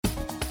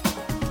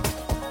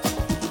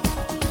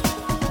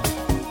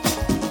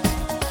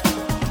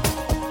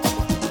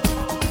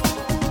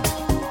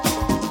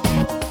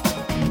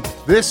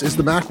This is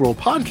the Macworld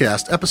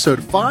Podcast,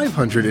 episode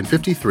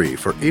 553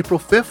 for April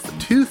 5th,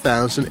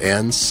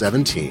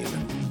 2017.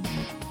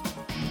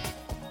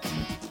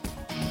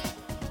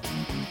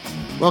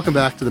 Welcome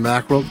back to the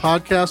Macworld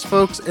Podcast,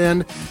 folks.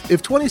 And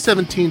if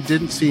 2017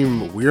 didn't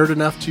seem weird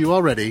enough to you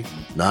already,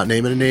 not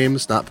naming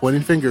names, not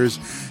pointing fingers,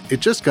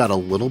 it just got a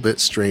little bit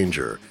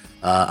stranger.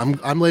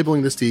 I'm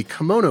labeling this the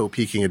kimono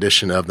peeking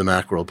edition of the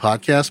Macworld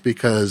Podcast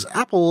because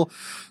Apple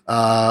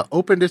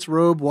opened its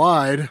robe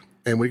wide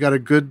and we got a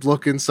good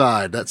look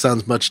inside. That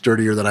sounds much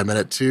dirtier than I meant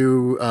it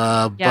to.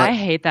 But I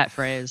hate that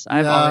phrase.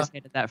 I've always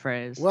hated that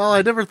phrase. Well,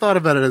 I never thought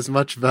about it as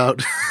much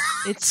about...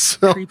 It's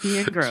creepy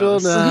and gross. Till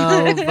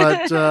now,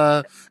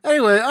 but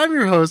anyway, I'm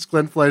your host,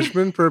 Glenn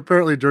Fleischman, for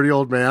apparently dirty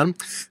old man,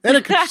 and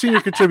a senior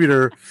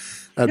contributor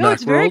at Macworld.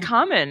 It's very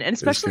common, and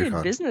especially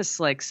in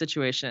business-like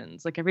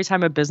situations. Like every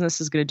time a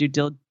business is going to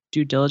do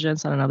due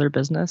diligence on another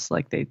business,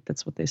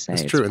 that's what they say.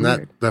 That's true, and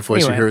that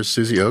voice you hear is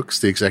Susie Oakes,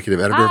 the executive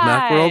editor of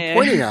Macworld,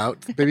 pointing out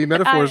maybe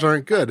metaphors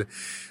aren't good.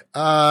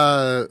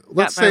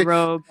 Let's say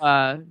robe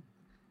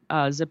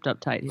zipped up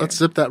tight here. Let's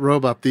zip that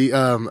robe up. The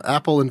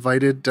Apple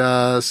invited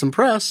some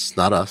press,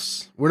 not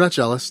us. We're not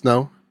jealous.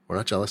 No, we're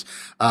not jealous.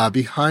 Not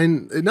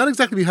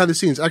exactly behind the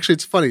scenes. Actually,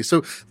 it's funny.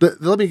 So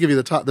let me give you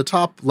the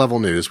top level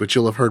news, which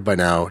you'll have heard by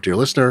now, dear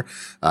listener,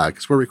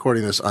 because we're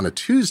recording this on a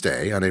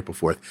Tuesday, on April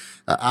 4th.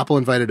 Apple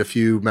invited a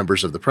few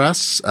members of the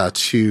press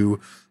to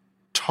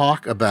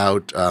talk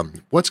about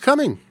what's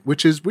coming,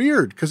 which is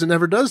weird because it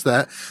never does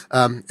that.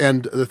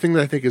 And the thing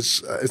that I think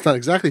is it's not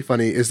exactly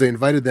funny is they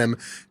invited them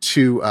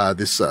to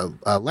this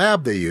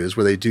lab they use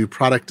where they do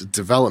product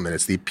development.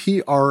 It's the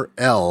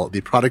PRL,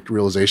 the Product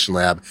Realization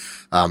Lab.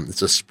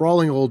 It's a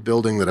sprawling old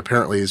building that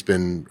apparently has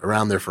been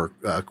around there for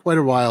quite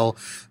a while.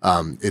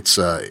 It's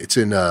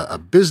in a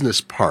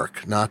business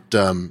park, not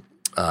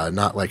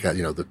like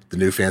the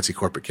new fancy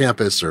corporate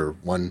campus or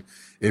One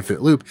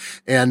Infinite Loop,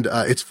 and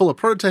it's full of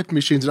prototyping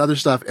machines and other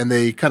stuff, and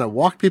they kind of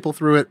walked people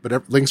through it,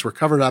 but links were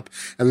covered up,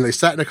 and then they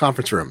sat in a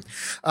conference room.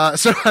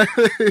 So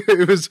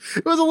it was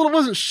a little, it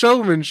wasn't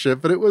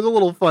showmanship, but it was a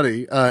little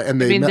funny.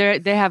 And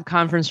they have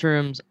conference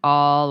rooms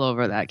all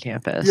over that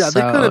campus. Yeah,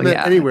 they could have been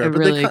anywhere. It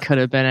really could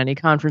have been any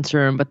conference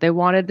room, but they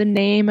wanted the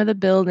name of the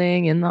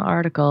building in the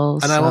article.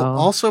 And I will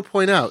also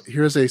point out,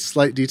 here's a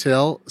slight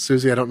detail,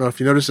 Susie, I don't know if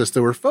you noticed this,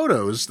 there were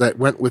photos that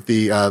went with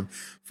the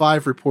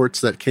 5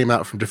 reports that came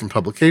out from different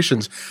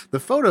publications.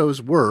 The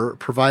photos were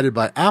provided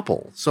by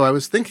Apple. So I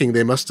was thinking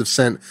someone must have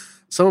sent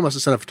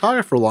a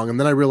photographer along, and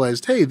then I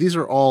realized, hey, these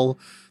are all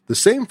the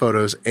same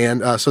photos,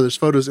 and so there's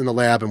photos in the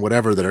lab and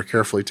whatever that are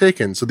carefully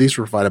taken. So these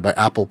were provided by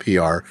Apple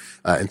PR,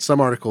 and some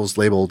articles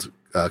labeled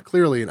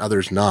clearly and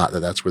others not,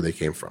 that's where they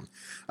came from.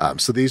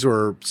 So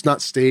it's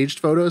not staged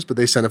photos, but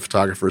they sent a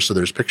photographer, so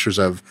there's pictures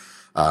of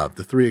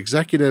the 3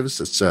 executives.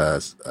 It's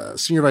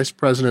Senior Vice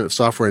President of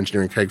Software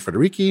Engineering, Craig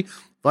Federighi,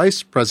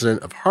 Vice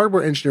President of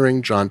Hardware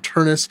Engineering, John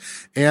Ternus,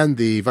 and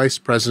the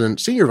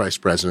Senior Vice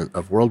President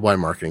of Worldwide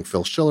Marketing,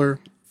 Phil Schiller.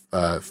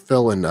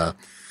 Phil and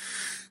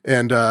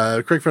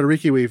Craig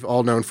Federighi we've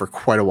all known for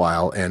quite a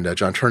while, and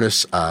John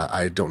Ternus,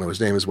 I don't know his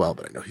name as well,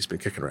 but I know he's been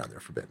kicking around there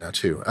for a bit now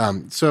too.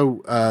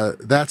 So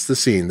that's the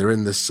scene. They're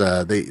in this.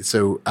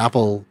 So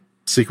Apple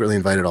secretly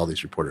invited all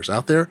these reporters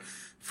out there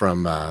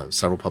from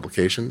several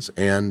publications,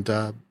 and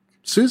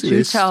Susie,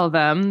 you tell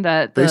them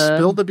that they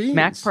spilled the beans.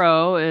 Mac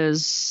Pro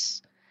is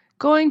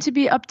going to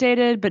be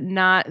updated, but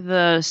not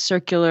the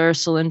circular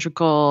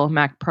cylindrical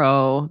Mac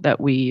Pro that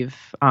we've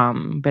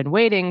been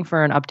waiting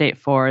for an update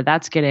for.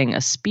 That's getting a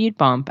speed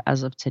bump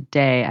as of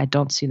today. I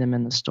don't see them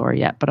in the store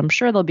yet, but I'm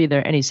sure they'll be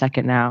there any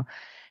second now.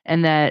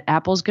 And that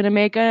Apple's going to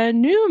make a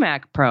new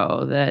Mac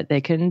Pro that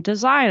they can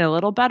design a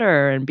little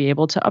better and be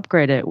able to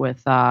upgrade it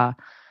with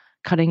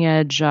cutting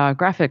edge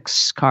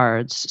graphics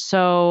cards.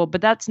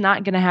 But that's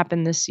not going to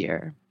happen this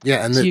year.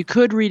 Yeah, and so you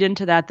could read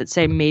into that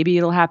say maybe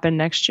it'll happen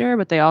next year,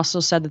 but they also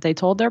said that they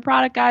told their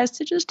product guys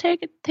to just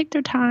take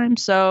their time.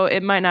 So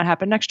it might not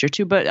happen next year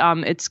too, but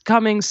it's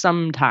coming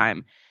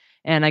sometime.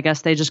 And I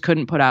guess they just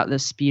couldn't put out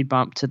this speed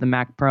bump to the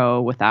Mac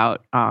Pro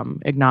without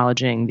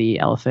acknowledging the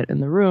elephant in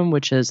the room,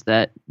 which is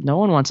that no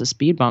one wants a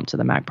speed bump to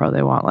the Mac Pro.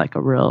 They want like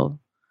a real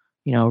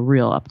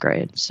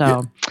upgrade.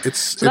 So,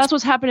 that's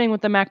what's happening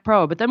with the Mac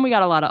Pro. But then we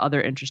got a lot of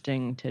other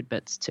interesting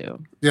tidbits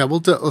too. Yeah,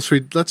 let's do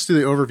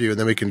the overview and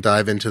then we can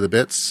dive into the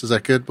bits. Is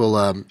that good?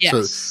 Well,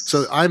 yes.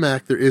 So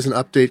iMac, there is an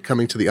update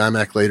coming to the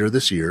iMac later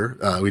this year.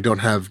 We don't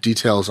have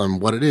details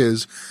on what it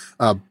is,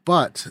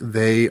 but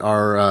they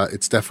are.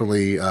 It's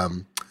definitely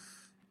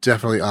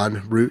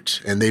en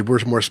route, and they were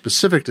more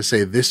specific to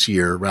say this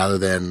year rather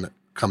than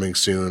coming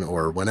soon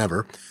or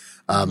whenever.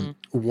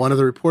 One of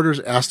the reporters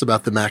asked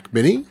about the Mac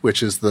Mini,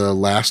 which is the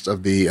last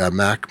of the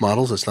Mac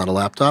models. It's not a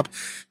laptop,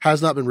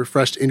 has not been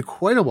refreshed in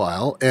quite a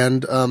while.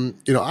 And,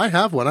 I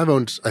have one. I've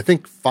owned, I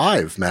think,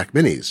 5 Mac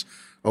Minis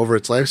over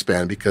its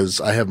lifespan because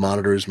I have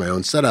monitors, my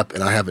own setup,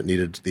 and I haven't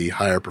needed the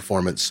higher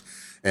performance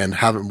and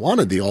haven't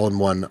wanted the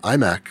all-in-one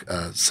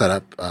iMac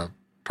setup,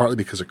 partly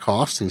because of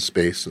cost and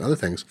space and other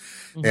things.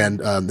 And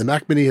the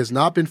Mac Mini has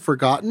not been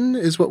forgotten,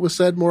 is what was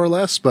said more or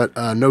less, but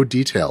no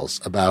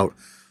details about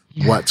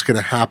what's going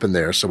to happen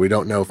there. So we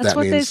don't know if That's that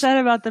what means they said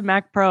about the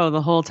Mac Pro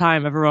the whole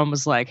time. Everyone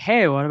was like,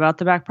 "Hey, what about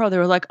the Mac Pro?" They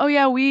were like, "Oh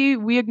yeah,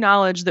 we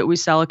acknowledge that we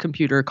sell a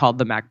computer called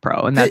the Mac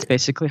Pro, and that's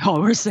basically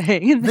all we're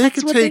saying." And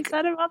that's what they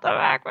said about the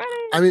Mac Mini.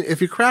 I mean,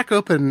 if you crack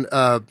open,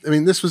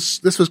 this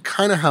was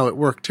kind of how it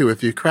worked too.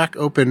 If you crack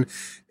open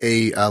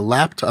a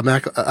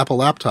Apple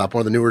laptop,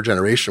 one of the newer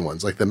generation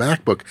ones, like the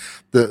MacBook,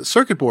 the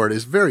circuit board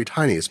is very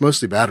tiny. It's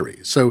mostly battery,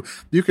 so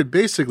you could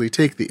basically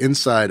take the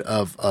inside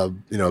of a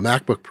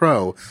MacBook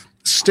Pro,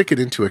 stick it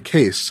into a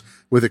case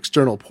with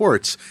external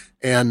ports,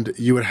 and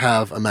you would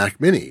have a Mac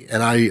Mini.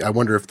 And I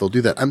wonder if they'll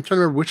do that. I'm trying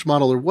to remember which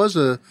model. There was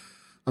a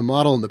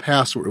model in the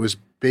past where it was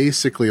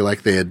basically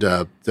like they had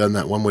done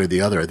that one way or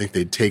the other. I think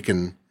they'd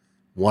taken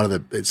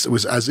it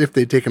was as if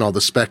they'd taken all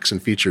the specs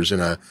and features in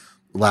a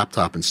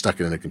laptop and stuck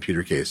it in a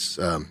computer case,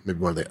 maybe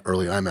one of the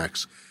early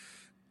iMacs.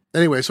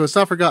 Anyway, so it's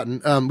not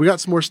forgotten. We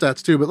got some more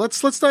stats too, but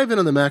let's dive in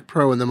on the Mac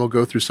Pro, and then we'll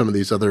go through some of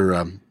these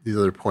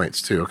other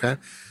points too. Okay,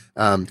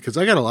 because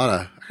I got a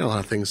lot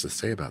of things to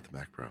say about the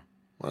Mac Pro. I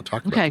want to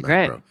talk about the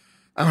Mac Pro.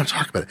 I want to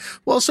talk about it.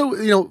 Well,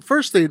 so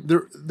first they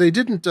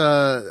didn't.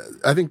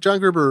 I think John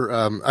Gruber.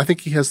 I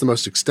think he has the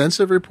most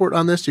extensive report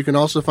on this. You can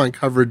also find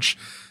coverage.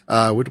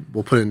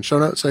 We'll put it in show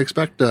notes. I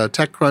expect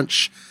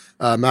TechCrunch.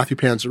 Matthew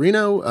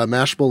Panzarino,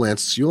 Mashable,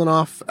 Lance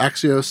Ulanoff,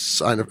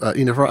 Axios,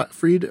 Ina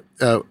Fried.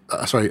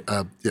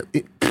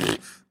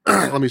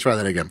 Let me try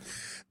that again.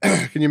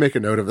 Can you make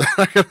a note of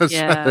that?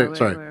 Yeah.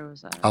 Sorry. Where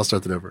was that? I'll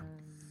start that over.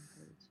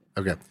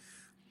 Okay.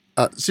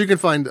 So you can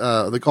find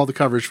all the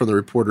coverage from the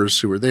reporters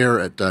who were there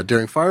at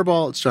Daring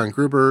Fireball. It's John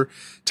Gruber,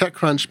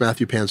 TechCrunch,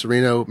 Matthew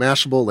Panzarino,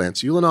 Mashable,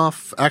 Lance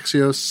Ulanoff,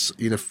 Axios,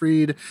 Ina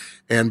Fried,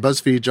 and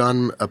BuzzFeed,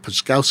 John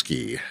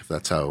Paczkowski, if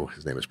that's how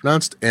his name is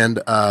pronounced, and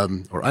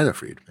or Ina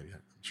Fried, maybe I'm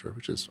not sure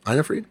which is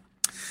Ina Fried.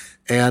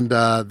 And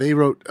they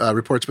wrote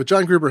reports, but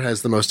John Gruber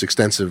has the most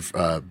extensive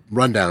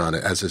rundown on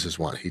it, as is his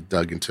one. He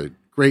dug into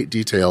great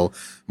detail,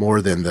 more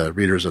than the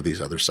readers of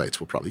these other sites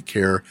will probably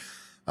care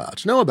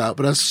to know about,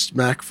 but us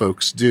Mac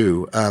folks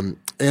do.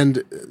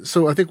 And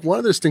so I think one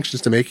of the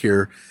distinctions to make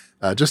here,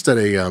 just at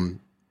a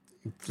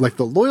like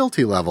the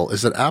loyalty level,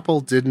 is that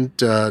Apple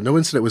didn't. No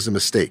incident was a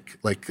mistake.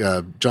 Like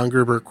John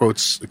Gruber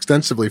quotes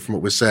extensively from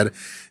what was said,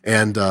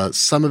 and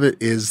some of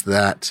it is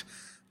that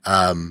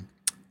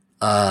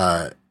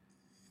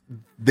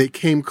they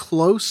came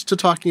close to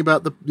talking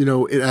about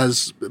it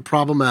as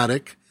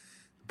problematic,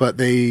 but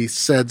they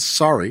said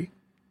sorry.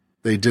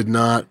 They did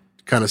not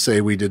kind of say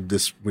we did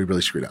this, we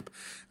really screwed up.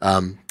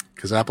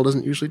 Because Apple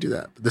doesn't usually do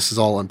that. But this is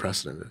all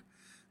unprecedented.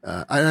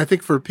 And I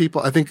think for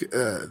people,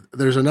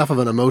 there's enough of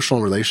an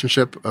emotional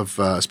relationship of,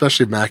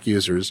 especially Mac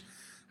users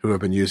who have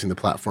been using the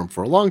platform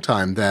for a long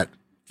time, that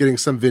getting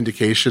some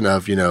vindication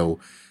of,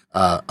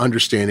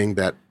 understanding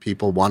that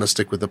people want to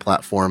stick with the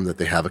platform, that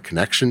they have a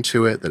connection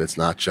to it, that it's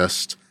not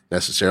just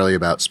necessarily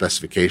about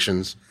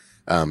specifications.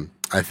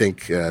 I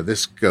think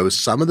this goes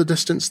some of the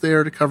distance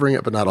there to covering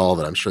it, but not all of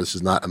it. I'm sure this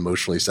is not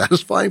emotionally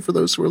satisfying for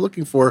those who are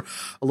looking for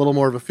a little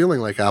more of a feeling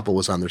like Apple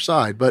was on their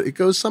side, but it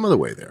goes some of the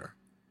way there.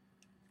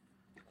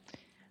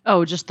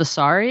 Oh, just the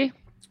sorry?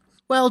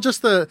 Well,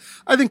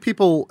 I think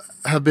people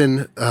have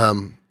been,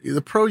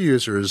 the pro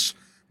users,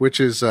 which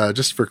is,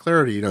 just for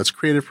clarity, it's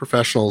creative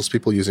professionals,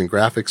 people using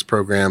graphics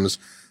programs,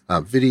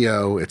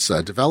 video, it's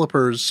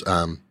developers,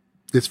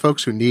 it's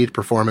folks who need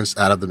performance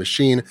out of the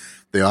machine.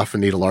 They often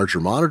need a larger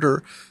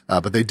monitor,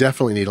 but they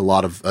definitely need a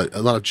lot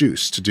of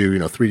juice to do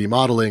 3D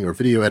modeling or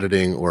video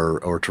editing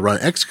or to run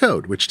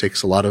Xcode, which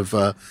takes a lot of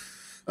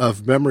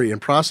memory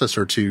and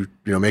processor to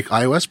make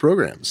iOS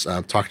programs.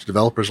 I've talked to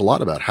developers a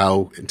lot about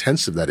how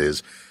intensive that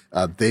is.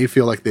 They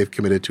feel like they've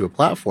committed to a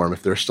platform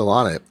if they're still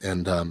on it.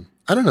 And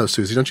I don't know,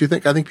 Susie, don't you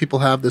think? I think people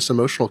have this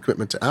emotional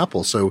commitment to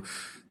Apple, so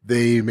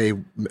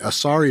a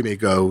sorry may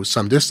go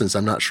some distance.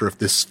 I'm not sure if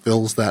this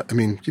fills that. I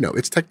mean,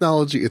 it's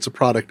technology, it's a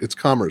product, it's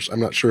commerce.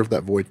 I'm not sure if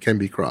that void can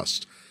be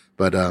crossed.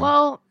 But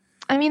well,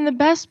 I mean, the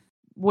best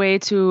way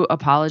to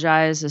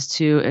apologize is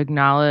to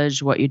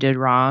acknowledge what you did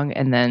wrong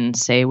and then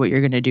say what you're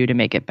going to do to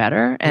make it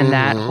better. And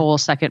that whole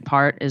second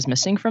part is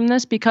missing from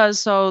this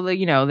because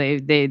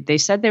they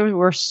said they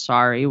were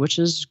sorry, which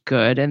is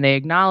good, and they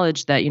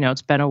acknowledged that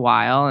it's been a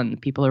while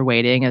and people are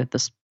waiting, and that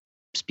the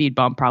speed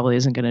bump probably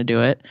isn't going to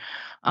do it.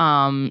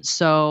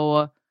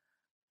 But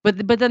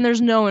then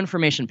there's no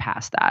information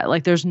past that.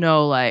 Like, there's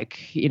no,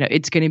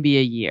 it's going to be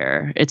a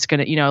year. It's going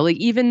to,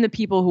 even the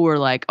people who are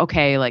like,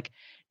 okay,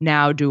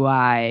 now do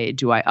I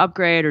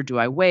upgrade, or do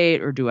I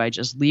wait, or do I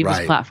just leave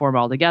this platform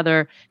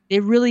altogether? They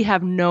really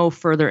have no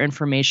further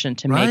information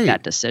to make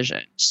that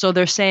decision. So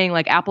they're saying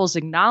Apple's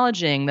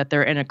acknowledging that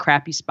they're in a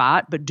crappy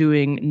spot, but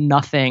doing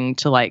nothing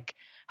to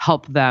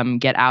help them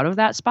get out of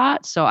that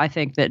spot. So I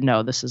think that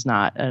no, this is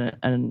not a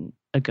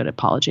good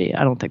apology.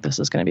 I don't think this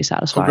is going to be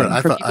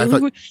satisfying for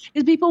people.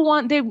 People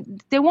want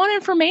they want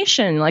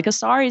information. A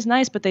sorry is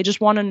nice, but they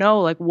just want to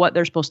know what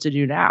they're supposed to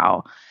do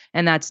now,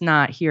 and that's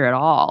not here at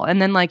all.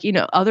 And then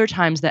other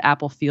times that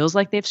Apple feels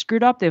like they've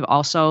screwed up, they've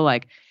also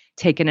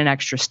taken an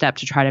extra step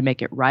to try to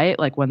make it right.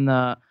 Like when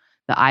the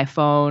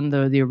iPhone,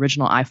 the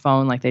original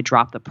iPhone, they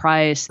dropped the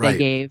price. They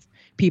gave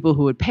people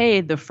who had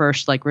paid the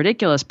first like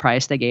ridiculous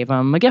price, they gave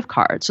them a gift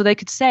card. So they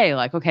could say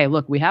like, okay,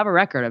 look, we have a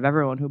record of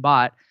everyone who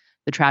bought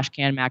the trash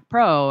can Mac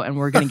Pro, and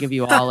we're going to give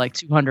you all like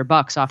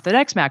 $200 off the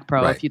next Mac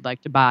Pro if you'd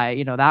like to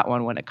buy, that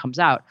one when it comes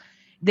out.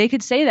 They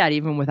could say that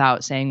even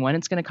without saying when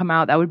it's going to come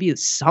out. That would be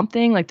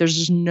something. Like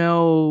there's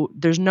no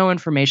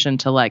information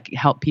to like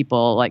help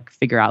people like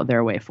figure out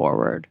their way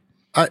forward.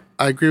 I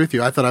agree with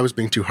you. I thought I was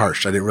being too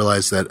harsh. I didn't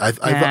realize that.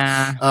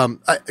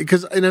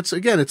 Because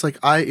it's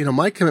like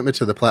my commitment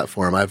to the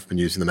platform. I've been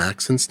using the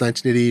Mac since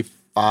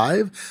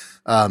 1985.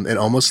 And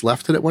almost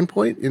left it at one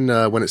point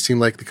when it seemed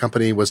like the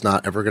company was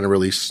not ever going to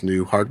release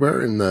new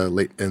hardware in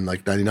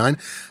like 99.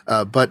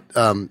 But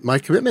my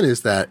commitment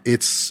is that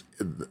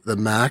the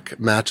Mac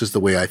matches the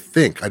way I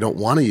think. I don't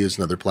want to use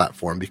another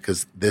platform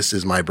because this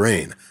is my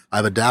brain.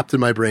 I've adapted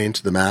my brain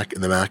to the Mac,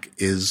 and the Mac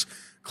is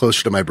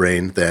closer to my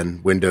brain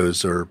than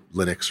Windows or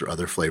Linux or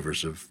other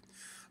flavors of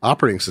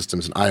operating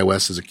systems, and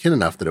iOS is akin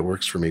enough that it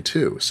works for me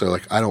too. So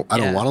like I don't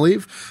want to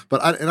leave,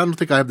 but I don't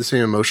think I have the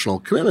same emotional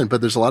commitment.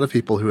 But there's a lot of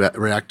people who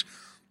react,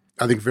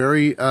 I think,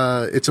 very.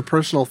 It's a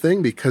personal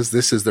thing because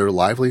this is their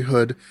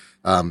livelihood.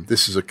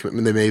 This is a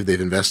commitment they made. They've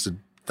invested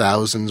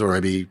thousands or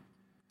maybe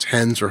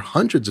tens or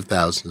hundreds of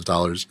thousands of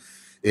dollars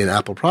in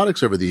Apple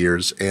products over the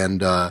years,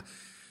 and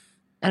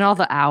all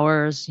the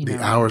hours, The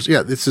hours,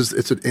 yeah.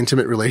 It's an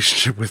intimate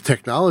relationship with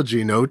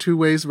technology. No two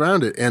ways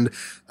around it, and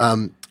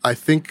I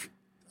think.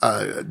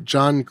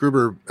 John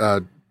Gruber,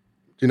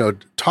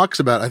 talks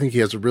about, I think he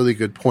has a really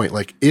good point.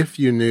 Like, if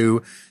you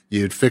knew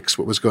you'd fix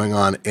what was going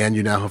on and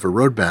you now have a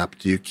roadmap,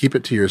 do you keep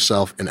it to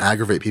yourself and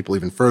aggravate people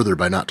even further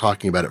by not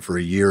talking about it for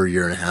a year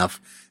and a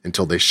half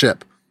until they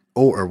ship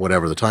or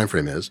whatever the time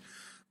frame is?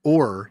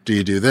 Or do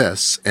you do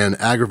this and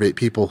aggravate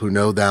people who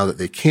know now that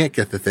they can't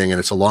get the thing and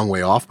it's a long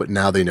way off, but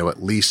now they know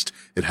at least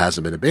it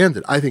hasn't been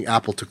abandoned? I think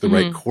Apple took the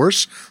right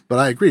course, but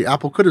I agree.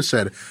 Apple could have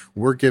said,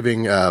 we're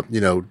giving,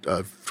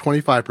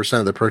 25%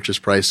 of the purchase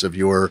price of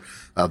your,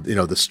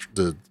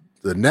 the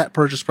net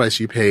purchase price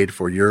you paid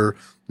for your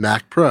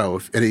Mac Pro.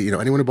 If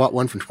anyone who bought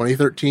one from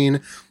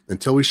 2013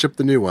 until we ship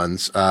the new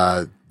ones,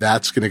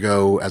 that's going to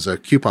go as a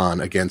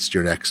coupon against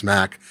your next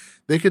Mac.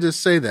 They could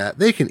just say that.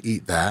 They can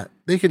eat that.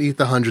 They could eat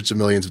the hundreds of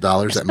millions of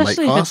dollars that might cost.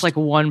 Especially if it's like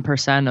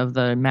 1% of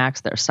the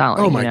Macs they're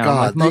selling. Oh my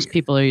God. Like most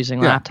people are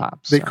using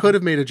laptops. They could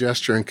have made a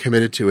gesture and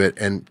committed to it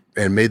and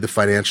made the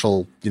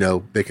financial,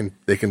 they can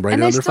write it on their financials.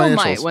 And they still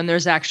might when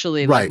there's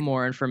actually like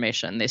more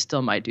information. They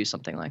still might do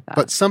something like that.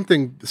 But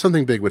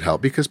something big would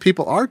help because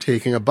people are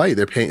taking a bite.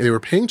 They were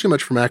paying too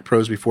much for Mac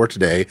Pros before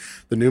today.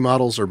 The new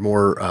models are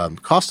more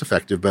cost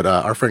effective, but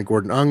our friend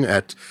Gordon Ung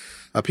at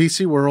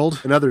PC World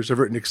and others have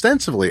written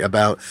extensively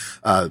about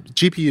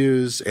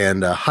GPUs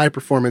and high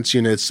performance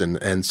units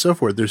and so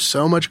forth. There's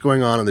so much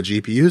going on the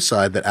GPU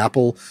side that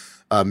Apple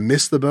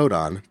missed the boat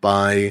on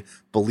by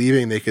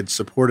believing they could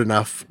support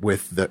enough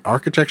with the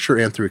architecture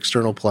and through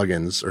external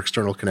plugins or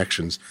external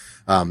connections.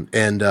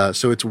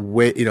 So it's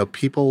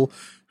people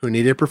who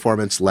needed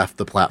performance left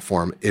the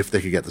platform if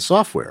they could get the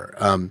software.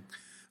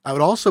 I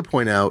would also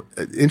point out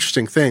an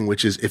interesting thing,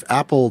 which is if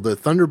Apple, the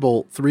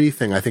Thunderbolt 3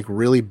 thing, I think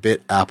really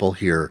bit Apple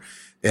here.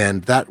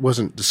 And that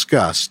wasn't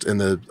discussed.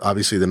 And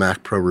obviously the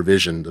Mac Pro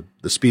revision,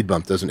 the speed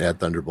bump doesn't add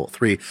Thunderbolt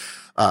 3.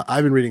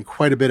 I've been reading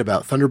quite a bit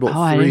about Thunderbolt 3.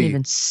 I didn't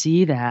even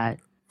see that.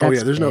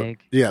 That's big.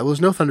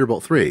 There's no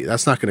Thunderbolt 3.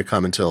 That's not going to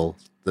come until,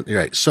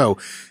 right. So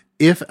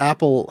if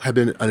Apple had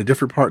been on a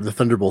different part of the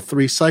Thunderbolt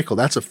 3 cycle,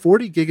 that's a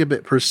 40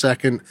 gigabit per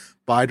second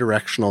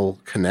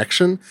bidirectional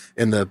connection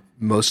in the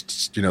most,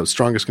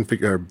 strongest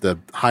the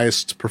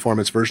highest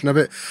performance version of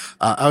it.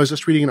 I was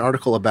just reading an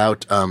article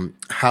about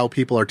how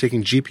people are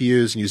taking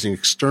GPUs and using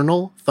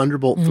external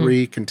Thunderbolt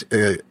 3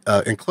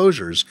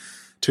 enclosures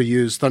to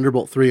use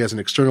Thunderbolt 3 as an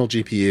external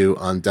GPU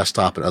on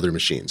desktop and other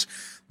machines.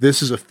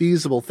 This is a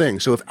feasible thing.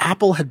 So if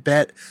Apple had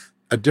bet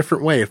a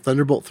different way, if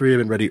Thunderbolt 3 had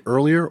been ready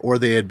earlier, or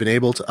they had been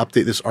able to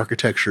update this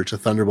architecture to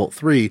Thunderbolt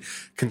 3,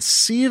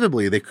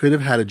 conceivably they could have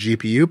had a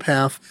GPU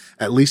path,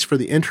 at least for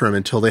the interim,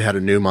 until they had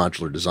a new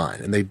modular design.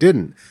 And they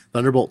didn't.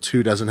 Thunderbolt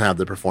 2 doesn't have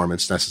the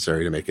performance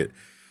necessary to make it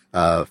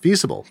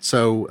feasible.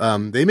 So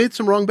they made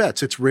some wrong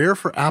bets. It's rare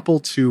for Apple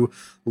to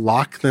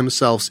lock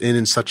themselves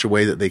in such a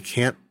way that they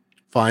can't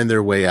find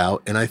their way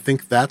out. And I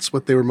think that's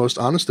what they were most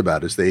honest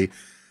about, is they,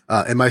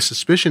 and my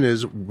suspicion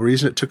is the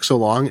reason it took so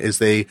long is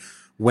they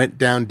went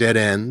down dead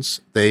ends.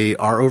 They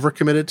are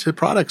overcommitted to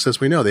products, as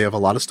we know. They have a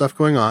lot of stuff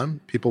going on.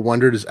 People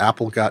wondered, has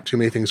Apple got too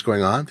many things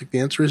going on? I think the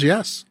answer is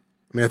yes.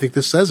 I mean, I think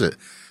this says it,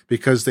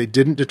 because they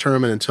didn't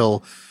determine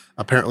until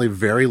apparently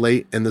very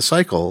late in the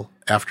cycle,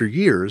 after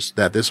years,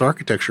 that this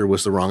architecture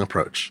was the wrong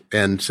approach.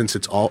 And since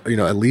it's all,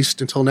 at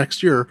least until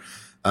next year,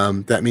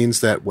 that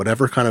means that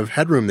whatever kind of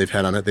headroom they've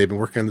had on it, they've been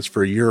working on this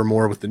for a year or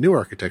more with the new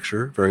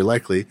architecture, very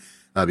likely,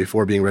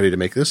 before being ready to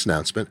make this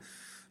announcement.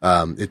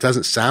 It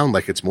doesn't sound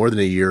like it's more than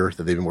a year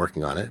that they've been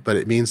working on it, but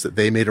it means that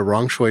they made a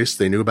wrong choice.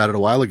 They knew about it a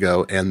while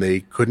ago and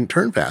they couldn't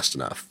turn fast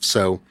enough.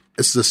 So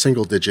this is a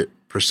single digit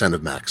percent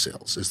of Mac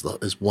sales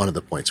is one of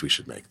the points we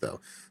should make, though.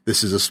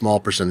 This is a small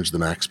percentage of the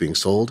Macs being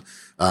sold,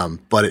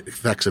 but it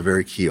affects a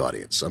very key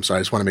audience. I'm sorry,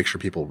 I just want to make sure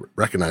people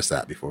recognize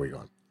that before we go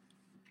on.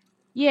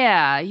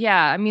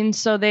 Yeah. I mean,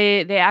 so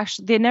they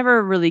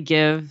never really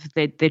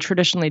they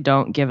traditionally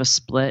don't give a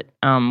split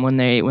when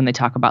they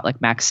talk about like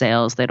Mac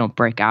sales. They don't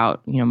break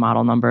out,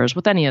 model numbers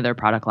with any of their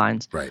product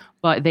lines. Right.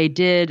 But they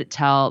did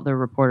tell the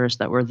reporters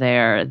that were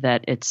there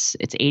that it's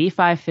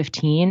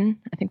 85-15,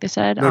 I think they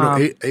said. No,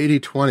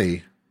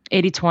 80-20.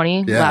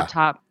 80-20 Yeah.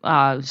 laptop.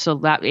 So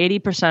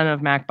 80%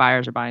 of Mac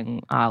buyers are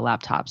buying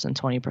laptops and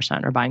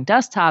 20% are buying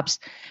desktops.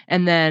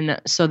 And then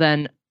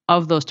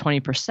of those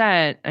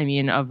 20%, I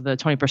mean, of the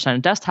 20%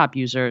 of desktop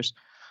users,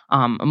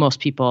 most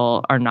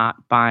people are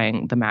not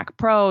buying the Mac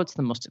Pro. It's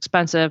the most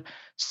expensive.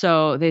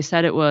 So they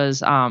said it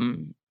was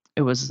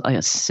like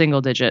a single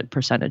digit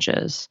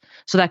percentages.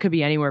 So that could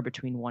be anywhere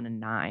between 1 and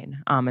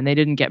 9. And they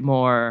didn't get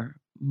more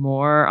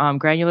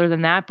granular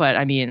than that, but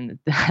I mean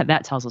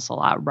that tells us a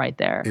lot right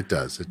there. It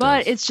does.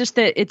 But it's just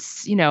that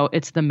it's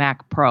the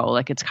Mac Pro,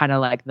 like it's kind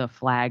of like the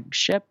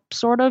flagship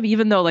sort of,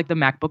 even though like the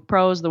MacBook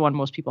Pro is the one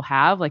most people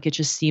have, like it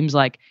just seems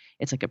like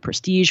it's like a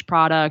prestige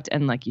product,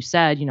 and like you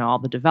said, all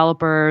the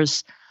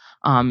developers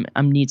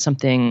need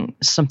something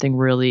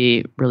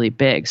really, really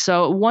big.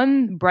 So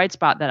one bright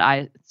spot that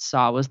I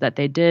saw was that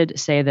they did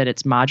say that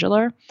it's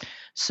modular.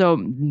 So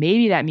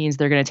maybe that means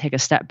they're going to take a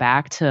step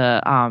back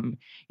to,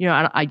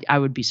 I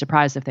would be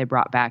surprised if they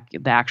brought back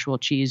the actual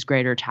cheese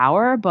grater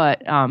tower,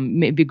 but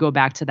maybe go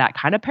back to that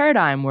kind of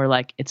paradigm where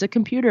like it's a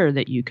computer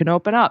that you can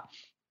open up.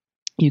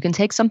 You can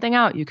take something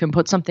out, you can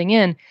put something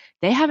in.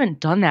 They haven't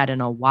done that in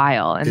a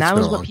while. And that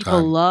was what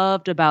people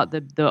loved about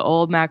the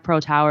old Mac Pro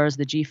towers,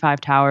 the G5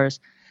 towers.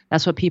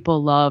 That's what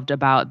people loved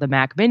about the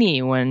Mac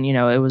Mini when,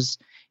 it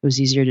was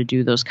easier to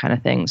do those kind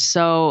of things.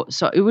 So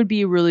it would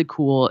be really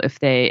cool if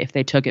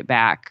they took it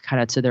back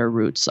kind of to their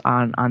roots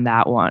on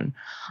that one.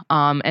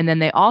 And then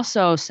they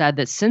also said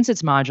that since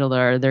it's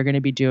modular, they're going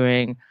to be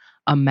doing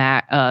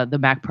the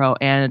Mac Pro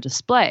and a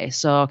display.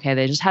 So, okay,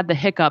 they just had the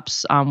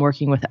hiccups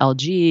working with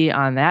LG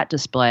on that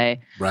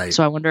display. Right.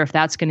 So I wonder if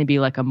that's going to be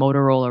like a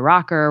Motorola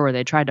rocker where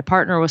they tried to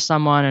partner with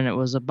someone and it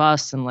was a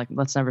bust and like,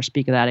 let's never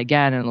speak of that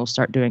again and we'll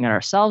start doing it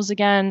ourselves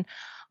again.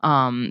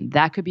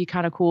 That could be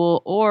kind of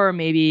cool. Or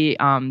maybe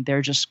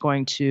they're just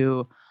going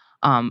to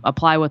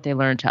apply what they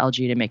learned to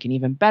LG to make an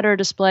even better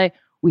display.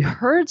 We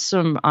heard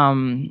some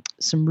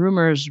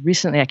rumors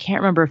recently. I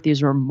can't remember if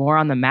these were more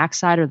on the Mac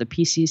side or the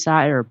PC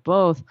side or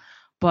both,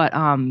 but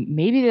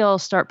maybe they'll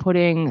start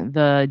putting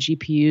the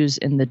GPUs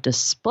in the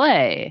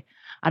display.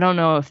 I don't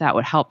know if that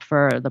would help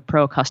for the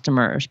Pro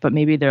customers, but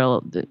maybe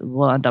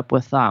we'll end up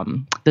with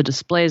the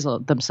displays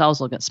themselves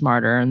will get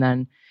smarter, and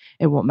then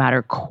it won't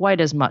matter quite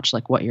as much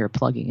like what you're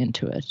plugging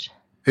into it.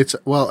 I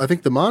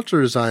think the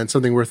modular design,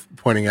 something worth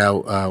pointing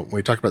out when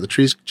we talk about the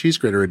cheese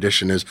grater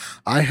edition, is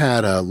I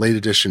had a late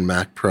edition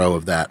Mac Pro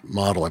of that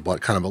model. I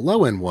bought kind of a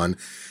low end one,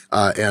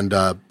 and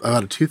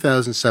about a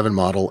 2007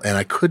 model, and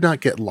I could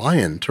not get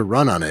Lion to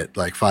run on it.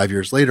 Like 5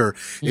 years later,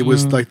 it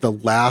was like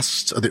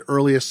the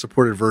earliest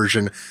supported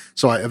version.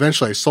 So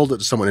I sold it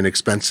to someone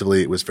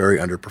inexpensively. It was very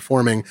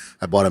underperforming.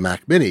 I bought a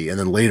Mac Mini, and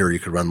then later you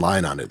could run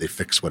Lion on it. They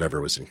fixed whatever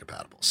was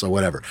incompatible. So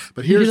whatever.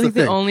 But here's You're like the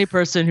thing: the only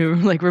person who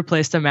like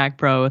replaced a Mac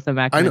Pro with a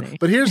Mac Mini. I know,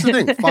 but here's the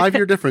thing: 5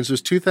 year difference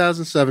was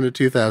 2007 to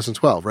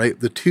 2012, right?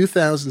 The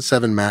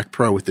 2007 Mac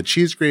Pro with the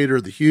cheese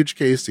grater, the huge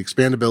case, the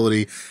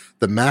expandability.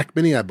 The Mac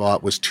Mini I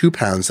bought was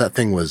 £2. That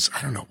thing was,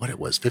 I don't know what it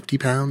was, 50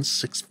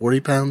 pounds, 40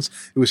 pounds.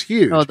 It was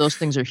huge. Oh, those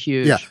things are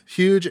huge. Yeah,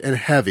 huge and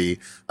heavy.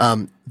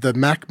 The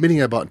Mac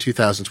Mini I bought in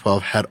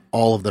 2012 had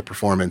all of the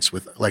performance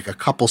with like a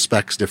couple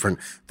specs different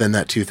than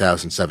that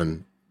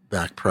 2007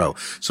 Mac Pro.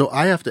 So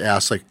I have to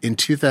ask, like in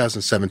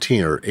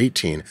 2017 or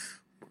 18,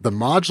 the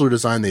modular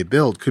design they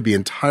build could be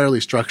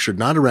entirely structured,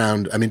 not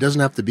around, it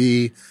doesn't have to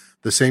be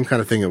the same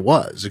kind of thing it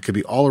was. It could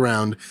be all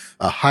around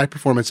high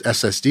performance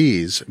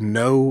SSDs,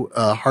 no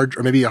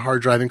or maybe a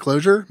hard drive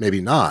enclosure,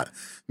 maybe not.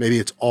 Maybe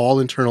it's all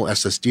internal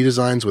SSD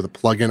designs with a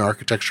plug-in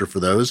architecture for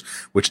those,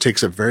 which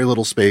takes up very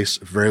little space,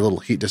 very little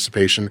heat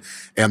dissipation.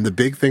 And the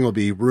big thing will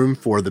be room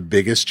for the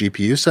biggest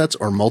GPU sets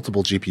or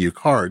multiple GPU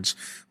cards.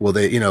 Will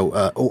they,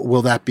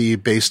 will that be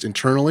based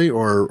internally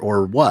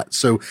or what?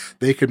 So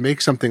they could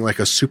make something like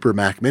a super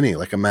Mac Mini,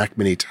 like a Mac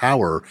Mini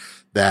tower.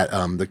 That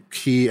the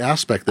key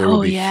aspect there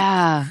would be. Oh,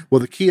 yeah. Well,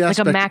 the key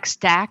aspect. Like a Mac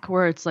stack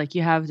where it's like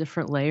you have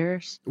different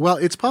layers. Well,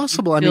 it's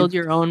possible. Build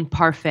your own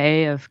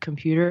parfait of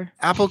computer.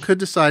 Apple could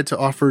decide to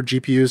offer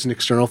GPUs in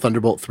external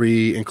Thunderbolt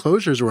 3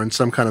 enclosures or in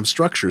some kind of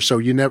structure. So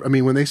you never,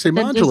 when they say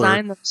modular.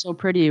 Design them so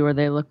pretty where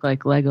they look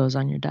like Legos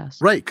on your desk.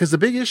 Right. Because the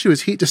big issue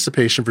is heat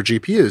dissipation for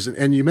GPUs.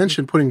 And you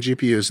mentioned putting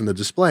GPUs in the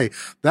display.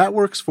 That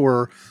works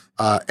for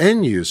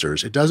end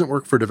users. It doesn't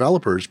work for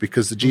developers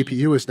because the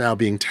GPU is now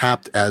being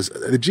tapped as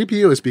the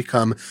GPU has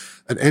become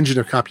an engine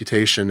of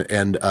computation,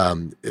 and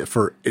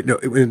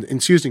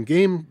it's used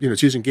in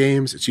it's used in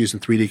games, it's used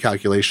in 3D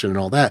calculation and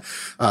all that.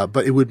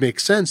 But it would make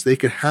sense they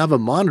could have a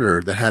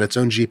monitor that had its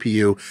own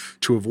GPU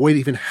to avoid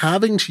even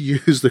having to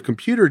use the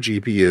computer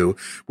GPU,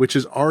 which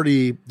is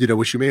already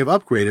which you may have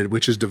upgraded,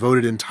 which is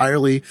devoted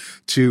entirely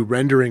to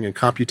rendering and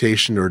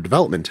computation or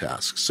development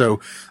tasks. So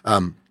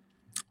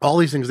all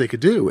these things they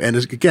could do. And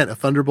again, a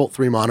Thunderbolt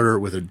 3 monitor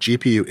with a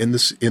GPU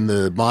in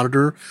the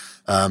monitor,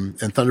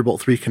 and Thunderbolt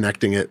 3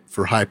 connecting it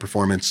for high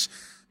performance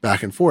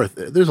back and forth.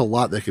 There's a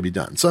lot that could be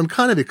done. So I'm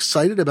kind of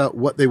excited about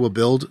what they will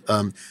build,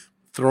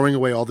 throwing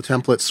away all the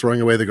templates,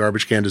 throwing away the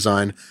garbage can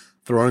design,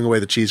 throwing away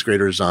the cheese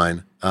grater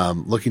design,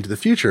 looking to the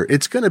future.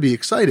 It's going to be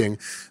exciting.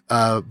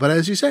 But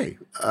as you say,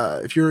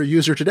 if you're a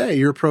user today,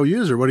 you're a pro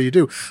user, what do you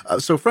do?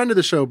 So friend of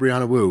the show,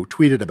 Brianna Wu,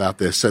 tweeted about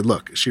this, said,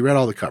 look, she read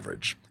all the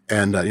coverage.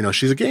 And,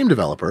 she's a game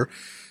developer,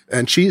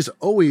 and she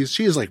burned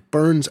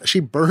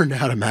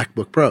out a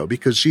MacBook Pro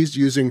because she's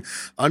using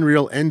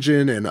Unreal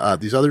Engine and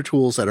these other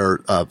tools that are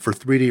for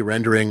 3D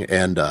rendering,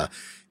 and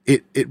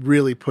it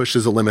really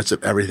pushes the limits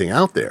of everything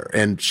out there.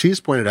 And she's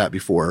pointed out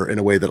before, in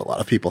a way that a lot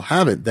of people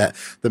haven't, that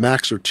the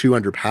Macs are too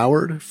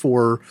underpowered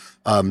for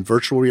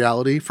virtual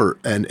reality.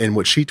 And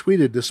what she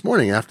tweeted this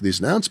morning after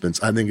these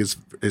announcements, I think is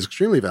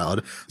extremely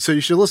valid. So you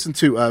should listen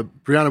to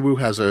Brianna Wu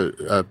has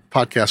a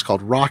podcast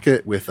called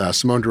Rocket with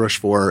Simone de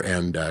Rochefort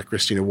and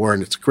Christina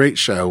Warren. It's a great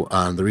show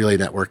on the Relay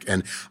Network,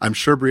 and I'm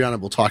sure Brianna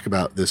will talk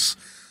about this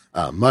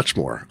much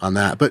more on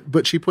that.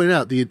 But she pointed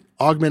out the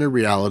augmented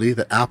reality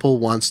that Apple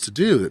wants to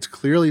do, that's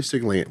clearly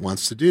signaling it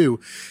wants to do,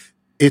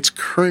 its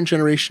current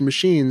generation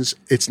machines,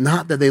 it's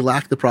not that they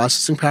lack the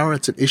processing power.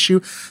 It's an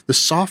issue. The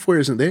software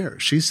isn't there.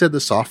 She said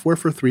the software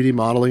for 3D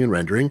modeling and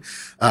rendering,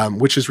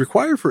 which is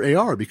required for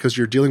AR because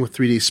you're dealing with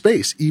 3D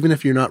space. Even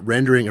if you're not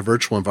rendering a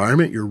virtual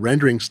environment, you're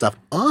rendering stuff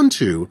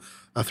onto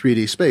a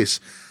 3D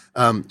space.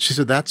 She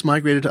said that's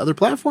migrated to other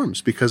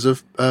platforms because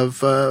of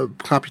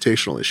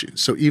computational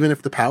issues. So even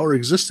if the power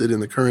existed in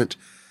the current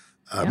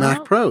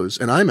Mac Pros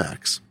and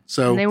iMacs,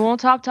 and they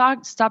won't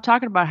stop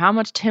talking about how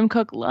much Tim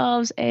Cook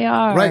loves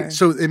AR. Right.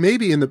 So it may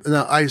be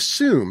now I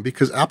assume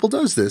because Apple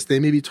does this, they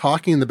may be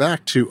talking in the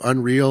back to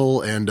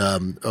Unreal and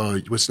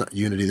what's not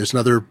Unity. There's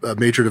another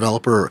major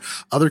developer or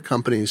other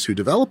companies who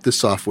develop this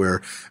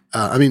software.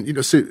 So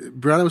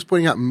Brianna was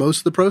pointing out most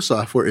of the Pro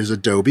software is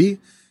Adobe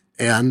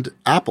and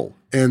Apple,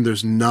 and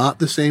there's not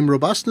the same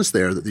robustness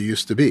there that there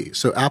used to be.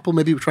 So Apple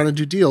may be trying to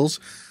do deals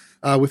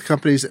with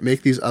companies that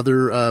make these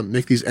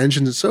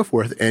engines and so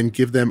forth, and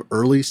give them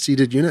early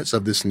seeded units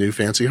of this new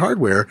fancy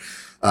hardware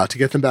to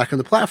get them back on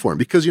the platform.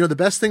 Because the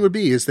best thing would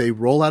be is they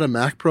roll out a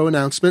Mac Pro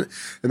announcement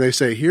and they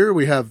say, here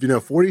we have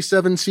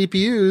 47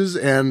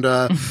 CPUs and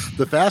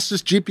the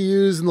fastest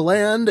GPUs in the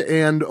land,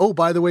 and oh,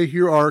 by the way,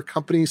 here are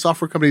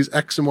software companies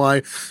X and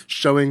Y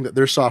showing that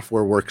their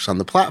software works on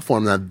the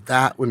platform. Now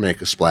that would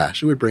make a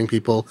splash. It would bring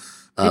people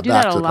they do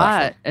that a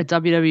lot at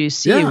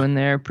WWDC when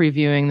they're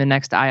previewing the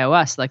next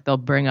iOS. Like they'll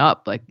bring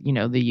up the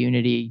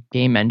Unity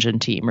game engine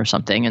team or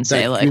something and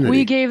say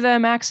we gave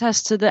them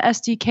access to the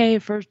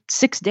SDK for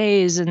 6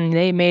 days and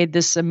they made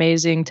this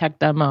amazing tech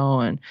demo.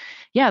 And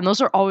those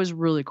are always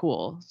really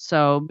cool.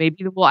 So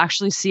maybe we'll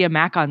actually see a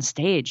Mac on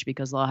stage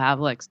because they'll have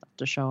stuff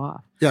to show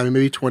off. Yeah,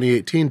 maybe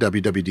 2018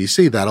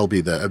 WWDC, that'll be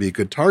a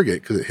good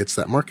target because it hits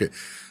that market.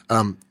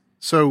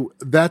 So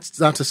that's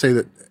not to say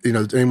that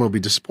anyone will be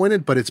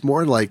disappointed, but it's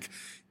more like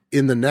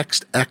in the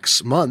next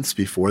X months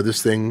before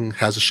this thing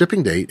has a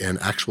shipping date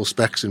and actual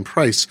specs and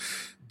price,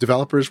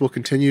 developers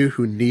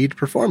who need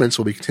performance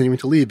will be continuing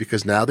to leave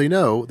because now they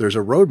know there's a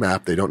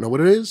roadmap. They don't know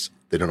what it is.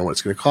 They don't know what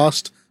it's going to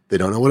cost. They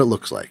don't know what it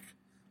looks like,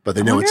 but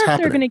they know it's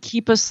happening. They're going to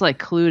keep us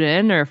clued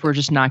in, or if we're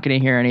just not going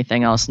to hear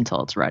anything else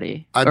until it's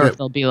ready. If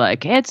they'll be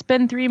like, hey, it's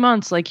been 3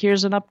 months.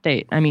 Here's an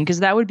update. I mean, because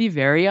that would be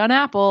very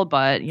un-Apple,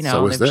 but they've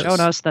shown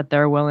us that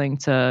they're willing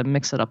to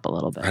mix it up a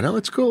little bit. I know,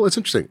 it's cool. It's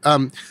interesting.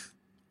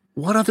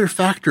 One other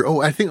factor.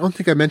 Oh, I don't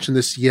think I mentioned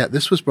this yet.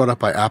 This was brought up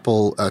by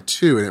Apple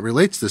too, and it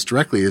relates to this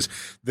directly. Is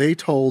they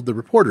told the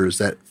reporters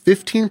that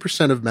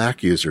 15% of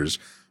Mac users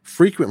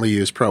frequently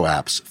use Pro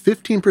apps.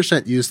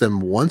 15% use them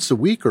once a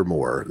week or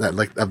more. That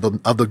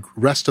of the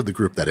rest of the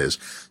group, that is.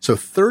 So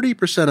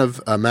 30%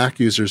 of Mac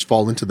users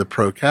fall into the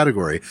Pro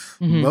category.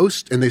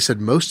 Mm-hmm. And they said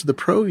most of the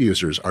Pro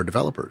users are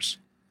developers.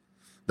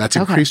 That's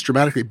increased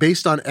dramatically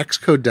based on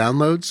Xcode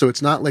downloads. So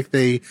it's not like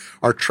they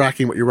are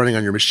tracking what you're running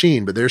on your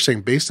machine, but they're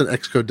saying based on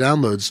Xcode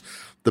downloads,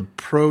 the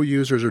Pro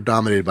users are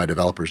dominated by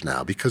developers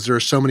now because there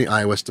are so many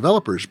iOS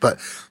developers. But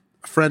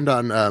a friend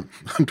on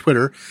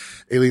Twitter,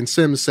 Aileen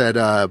Sims, said,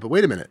 but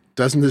wait a minute.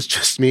 Doesn't this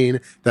just mean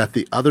that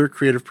the other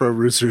Creative Pro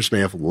users may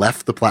have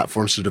left the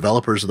platform, so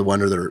developers are the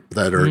ones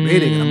that are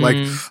invading? And I'm like,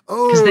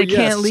 because they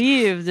can't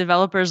leave.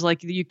 Developers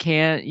you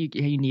can't.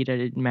 You need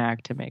a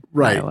Mac to make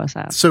iOS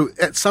apps. So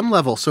at some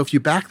level, if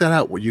you back that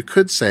out, what you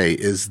could say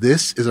is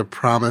this is a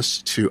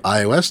promise to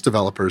iOS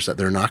developers that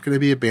they're not going to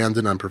be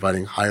abandoned on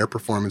providing higher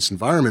performance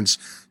environments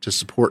to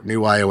support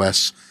new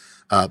iOS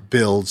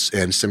builds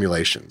and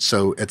simulations.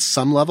 So at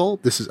some level,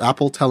 this is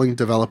Apple telling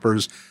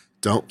developers,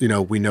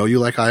 we know you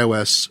like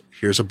iOS.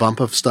 Here's a bump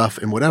of stuff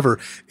and whatever.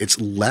 It's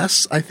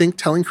less, I think,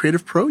 telling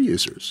Creative Pro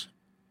users.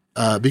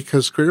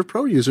 Because Creative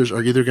Pro users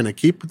are either going to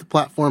keep the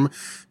platform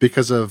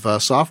because of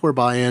software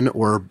buy-in,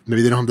 or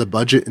maybe they don't have the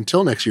budget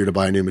until next year to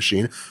buy a new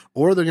machine,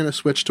 or they're going to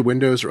switch to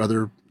Windows or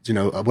other,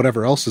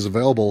 whatever else is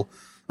available.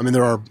 I mean,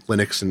 there are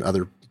Linux and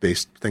other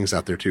based things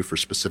out there too for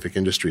specific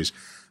industries.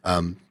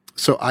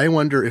 So I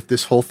wonder if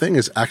this whole thing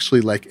is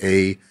actually like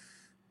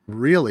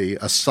really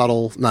a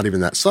subtle, not even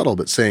that subtle,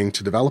 but saying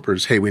to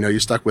developers, hey, we know you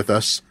stuck with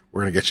us.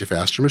 We're going to get you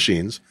faster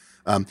machines.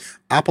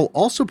 Apple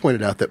also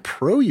pointed out that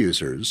pro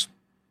users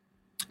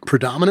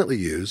predominantly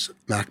use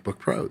MacBook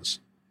Pros.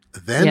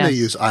 Then they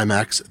use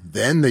iMacs,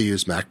 then they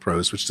use Mac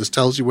Pros, which just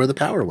tells you where the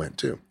power went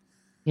too.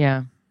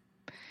 Yeah.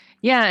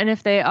 Yeah, and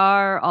if they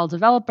are all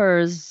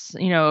developers,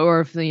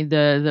 or if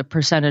the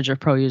percentage of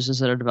pro users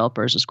that are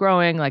developers is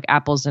growing, like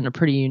Apple's in a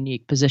pretty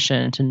unique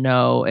position to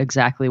know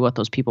exactly what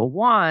those people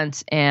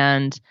want.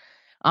 And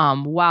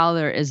while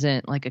there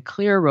isn't like a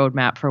clear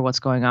roadmap for what's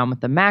going on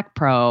with the Mac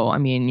Pro, I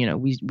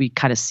mean, we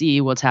kind of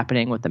see what's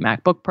happening with the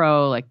MacBook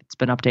Pro, like it's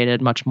been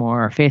updated much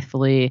more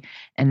faithfully.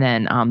 And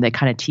then they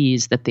kind of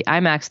teased that the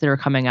iMacs that are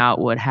coming out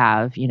would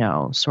have,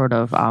 sort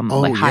of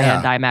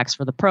high-end iMacs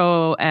for the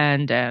Pro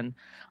and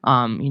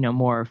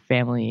more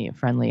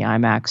family-friendly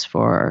iMacs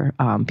for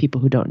people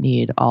who don't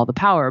need all the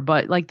power.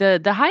 But like the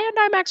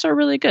high-end iMacs are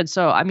really good.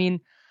 So I mean,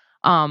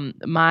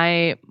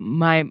 my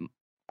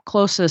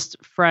closest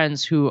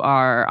friends who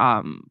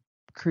are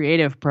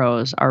creative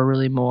pros are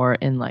really more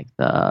in like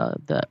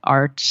the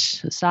art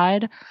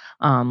side,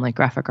 like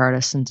graphic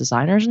artists and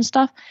designers and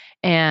stuff.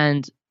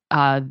 And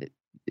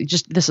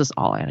this is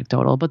all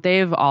anecdotal, but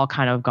they've all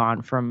kind of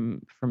gone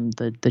from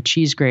the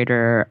cheese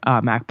grater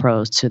Mac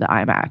Pros to the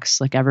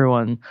iMacs. Like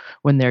everyone,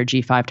 when their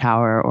G5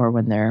 Tower or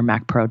when their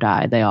Mac Pro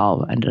died, they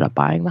all ended up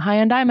buying the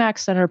high-end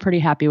iMacs and are pretty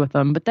happy with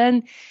them. But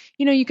then,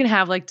 you can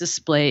have like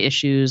display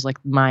issues, like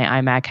my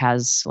iMac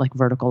has like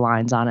vertical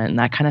lines on it and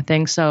that kind of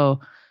thing.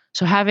 So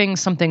having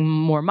something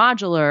more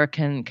modular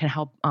can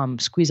help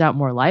squeeze out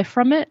more life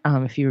from it.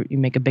 If you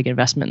make a big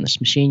investment in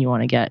this machine, you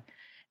want to get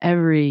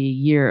every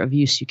year of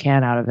use you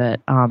can out of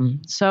it.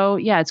 So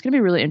yeah, it's going to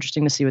be really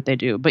interesting to see what they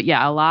do. But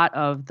yeah, a lot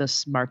of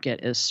this market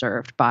is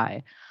served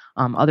by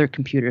other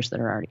computers that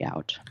are already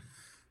out.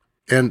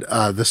 And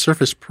the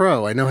Surface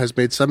Pro, I know, has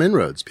made some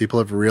inroads. People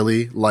have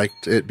really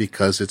liked it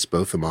because it's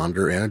both a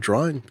monitor and a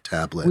drawing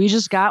tablet. We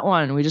just got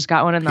one. In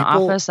the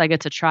office. I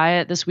get to try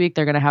it this week.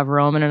 They're going to have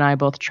Roman and I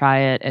both try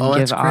it and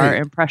give our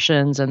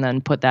impressions and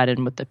then put that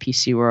in with the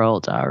PC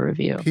World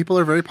review. People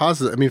are very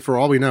positive. I mean, for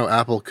all we know,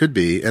 Apple could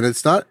be, and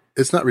it's not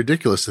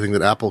ridiculous to think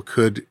that Apple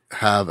could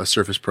have a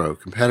Surface Pro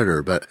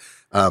competitor, but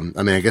I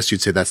mean, I guess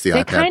you'd say that's the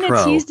iPad Pro. They kind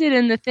of teased it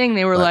in the thing.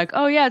 They were like,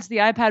 oh yeah, it's the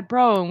iPad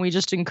Pro, and we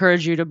just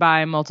encourage you to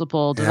buy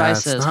multiple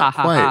devices,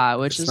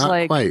 which is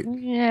like,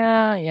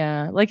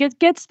 yeah. Like it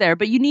gets there,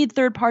 but you need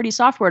third-party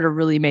software to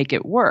really make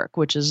it work,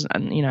 which is,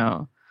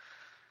 Now,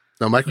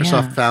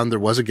 Microsoft found there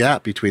was a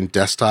gap between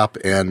desktop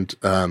and,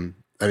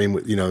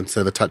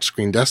 instead of a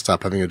touchscreen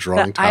desktop, having a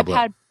drawing tablet.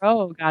 iPad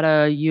Pro got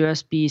a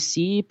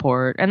USB-C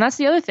port, and that's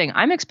the other thing.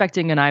 I'm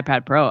expecting an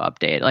iPad Pro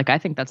update. Like I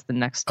think that's the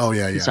next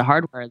piece of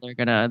hardware they're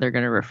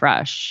gonna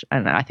refresh,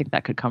 and I think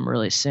that could come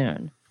really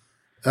soon.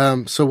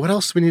 So what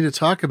else do we need to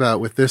talk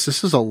about with this?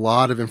 This is a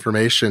lot of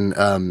information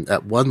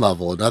at one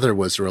level. Another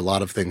was there were a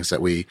lot of things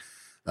that we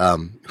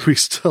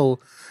still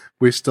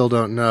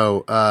don't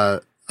know.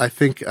 I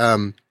think.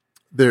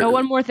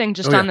 One more thing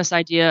on this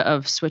idea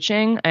of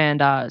switching.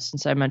 And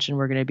since I mentioned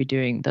we're going to be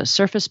doing the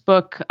Surface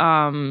Book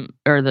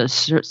or the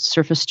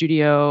Surface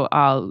Studio,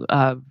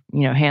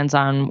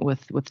 hands-on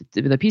with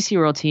the PC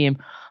World team.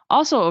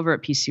 Also over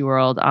at PC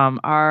World,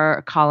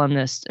 our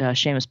columnist,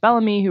 Seamus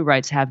Bellamy, who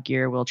writes Have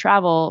Gear, Will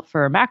Travel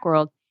for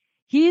Macworld,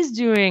 he's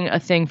doing a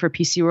thing for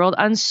PC World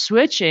on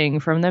switching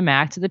from the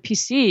Mac to the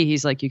PC.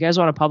 He's like, you guys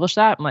want to publish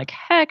that? I'm like,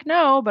 heck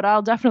no, but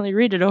I'll definitely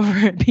read it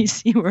over at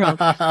PC World.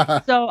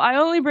 So I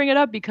only bring it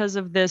up because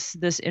of this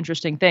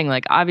interesting thing.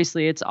 Like,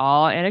 obviously it's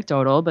all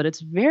anecdotal, but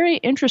it's very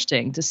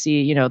interesting to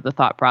see, the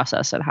thought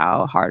process and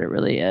how hard it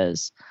really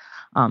is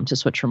to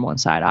switch from one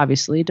side.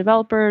 Obviously,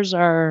 developers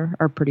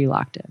are pretty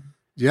locked in.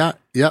 Yeah.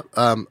 Yep.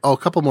 A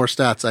couple more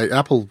stats.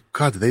 Apple,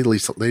 God,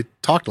 they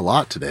talked a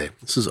lot today.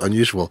 This is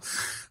unusual.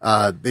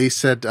 They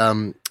said,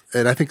 and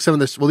I think some of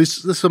this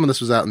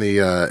was out in the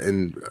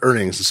in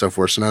earnings and so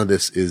forth. So none of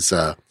this is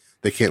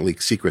they can't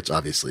leak secrets,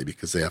 obviously,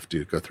 because they have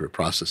to go through a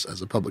process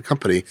as a public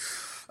company.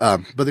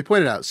 But they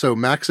pointed out, so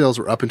Mac sales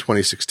were up in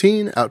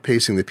 2016,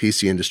 outpacing the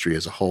PC industry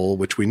as a whole,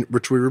 which we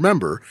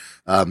remember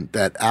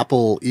that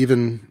Apple,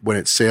 even when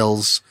its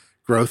sales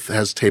growth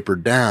has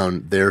tapered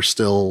down, they're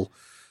still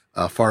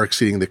far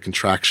exceeding the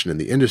contraction in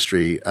the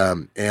industry.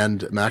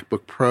 And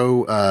MacBook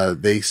Pro,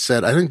 they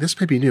said, I think this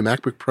may be new,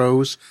 MacBook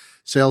Pro's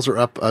sales are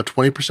up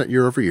 20%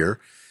 year over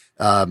year.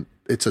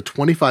 It's a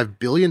 $25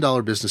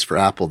 billion business for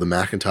Apple, the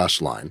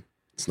Macintosh line.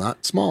 It's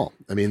not small.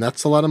 I mean,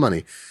 that's a lot of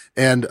money.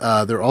 And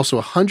there are also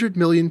 100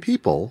 million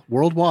people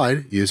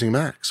worldwide using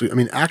Macs. I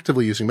mean,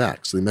 actively using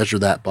Macs. They measure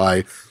that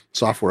by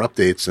software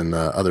updates and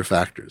other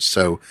factors.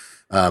 So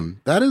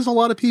that is a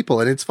lot of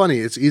people. And it's funny.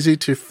 It's easy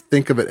to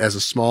think of it as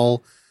a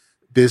small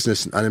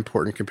business and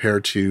unimportant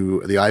compared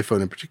to the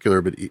iPhone in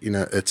particular. But,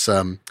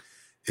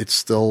 it's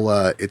still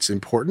it's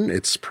important.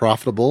 It's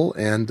profitable,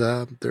 and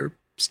they're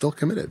still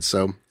committed.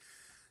 So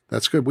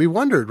that's good. We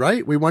wondered,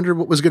 right? We wondered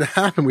what was going to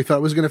happen. We thought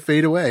it was going to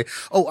fade away.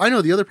 Oh, I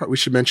know. The other part we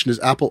should mention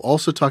is Apple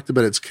also talked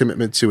about its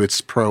commitment to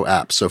its Pro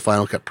apps. So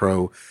Final Cut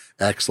Pro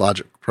X,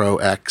 Logic Pro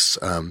X,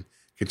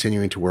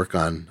 continuing to work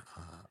on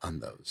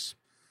those.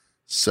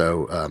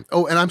 So,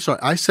 and I'm sorry.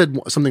 I said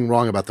something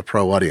wrong about the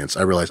Pro audience.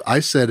 I realized I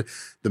said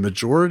the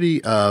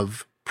majority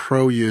of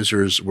Pro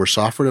users were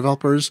software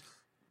developers.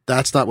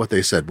 That's not what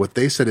they said. What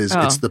they said is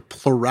it's the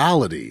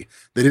plurality.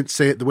 They didn't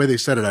say it the way they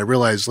said it. I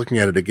realized looking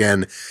at it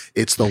again,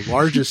 it's the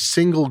largest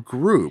single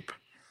group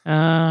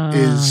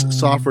is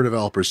software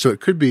developers. So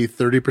it could be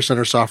 30%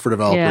 are software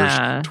developers,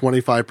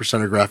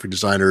 25% are graphic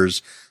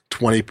designers,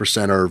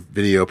 20% are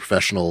video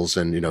professionals,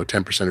 and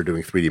 10% are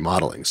doing 3D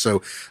modeling.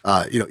 So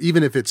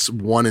even if it's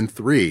 1 in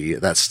 3,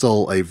 that's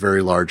still a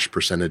very large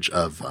percentage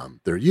of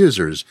their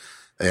users,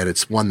 and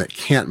it's one that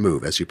can't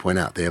move, as you point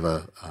out. They have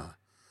a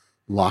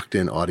locked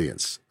in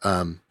audience.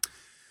 There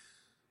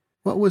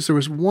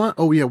was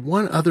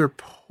one other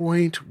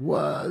point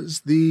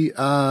was the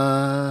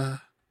I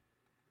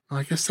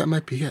guess that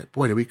might be it.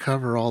 Boy, did we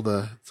cover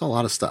it's a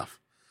lot of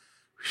stuff.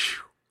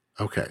 Whew.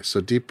 Okay,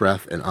 so deep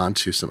breath and on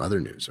to some other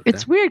news. Okay?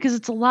 It's weird because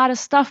it's a lot of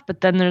stuff,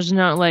 but then there's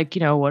no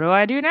what do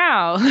I do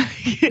now?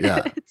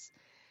 Yeah. It's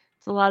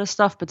a lot of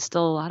stuff, but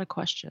still a lot of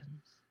questions.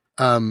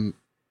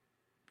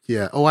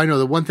 Yeah. Oh, I know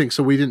the one thing.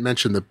 So we didn't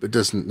mention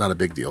not a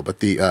big deal, but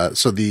the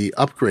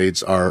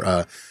upgrades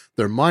are,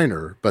 they're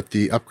minor, but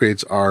the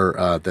upgrades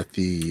are, that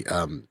the,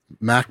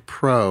 Mac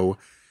Pro,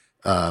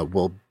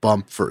 will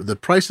bump the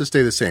prices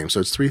stay the same. So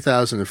it's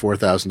 $3,000 and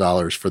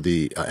 $4,000 for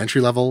the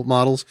entry level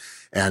models.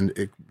 And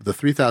the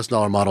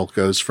 $3,000 model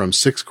goes from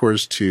 6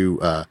 cores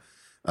to,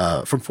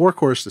 from 4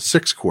 cores to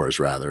 6 cores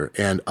rather,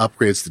 and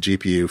upgrades the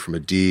GPU from a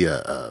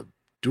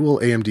dual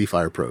AMD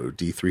FirePro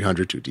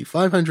D300 to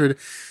D500.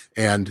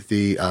 And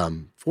the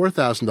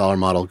 $4,000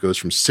 model goes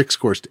from 6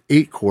 cores to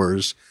 8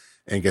 cores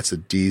and gets a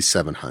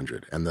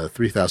D700. And the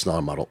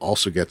 $3,000 model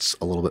also gets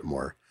a little bit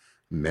more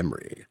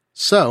memory.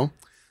 So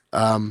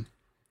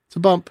it's a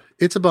bump.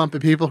 It's a bump.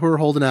 And people who are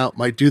holding out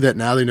might do that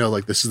now. They know,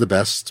 this is the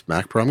best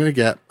Mac Pro I'm going to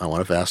get. I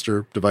want a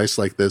faster device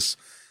like this.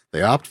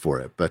 They opt for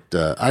it. But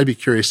I'd be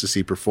curious to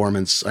see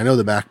performance. I know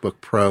the MacBook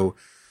Pro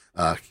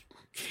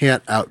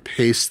can't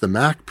outpace the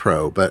Mac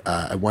Pro, but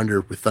I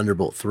wonder with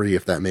Thunderbolt 3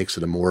 if that makes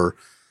it a more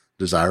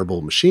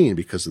desirable machine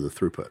because of the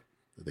throughput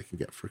that they can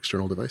get for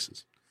external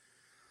devices.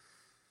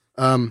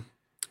 Sort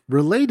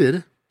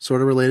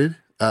of related,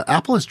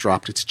 Apple has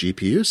dropped its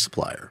GPU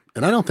supplier.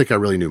 And I don't think I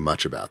really knew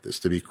much about this,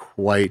 to be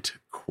quite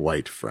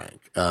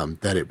frank,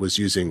 that it was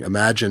using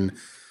Imagination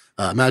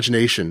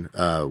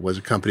was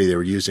a company they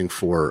were using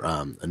for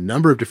a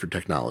number of different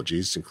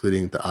technologies,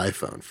 including the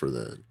iPhone for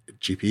the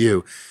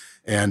GPU.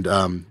 And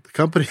the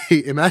company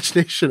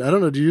Imagination, I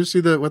don't know, do you see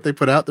what they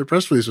put out? Their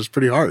press release was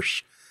pretty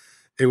harsh.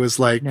 It was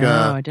like,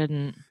 no, I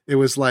didn't. It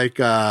was like,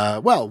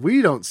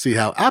 we don't see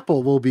how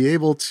Apple will be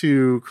able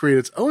to create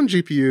its own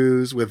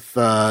GPUs with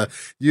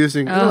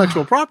using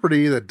intellectual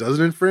property that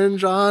doesn't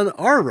infringe on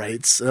our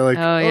rights.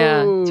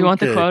 Yeah. Do you want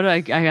the quote? I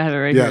have it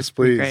right here. Yes,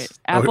 please. Great.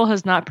 Apple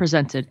has not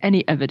presented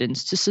any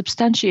evidence to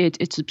substantiate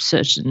its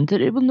assertion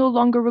that it will no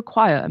longer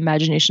require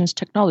Imagination's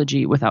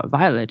technology without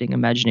violating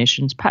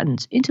Imagination's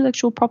patents,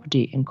 intellectual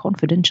property, and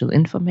confidential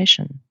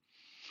information.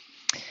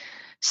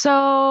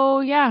 So,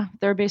 yeah,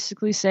 they're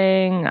basically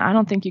saying, I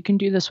don't think you can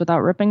do this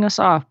without ripping us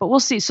off. But we'll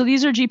see. So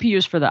these are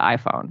GPUs for the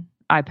iPhone,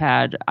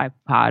 iPad,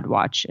 iPod,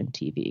 Watch, and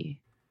TV.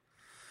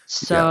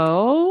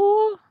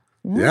 So,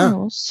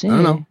 we'll see. I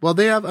don't know. Well,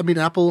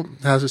 Apple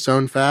has its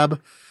own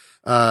fab.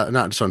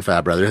 Not its own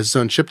fab, rather. It has its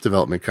own chip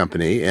development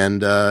company.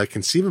 And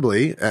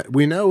conceivably,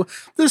 we know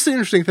this is the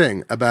interesting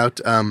thing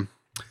about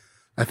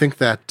I think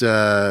that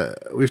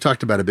we've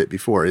talked about a bit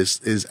before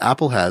is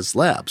Apple has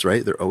labs,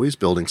 right? They're always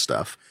building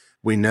stuff.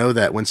 We know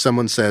that when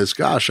someone says,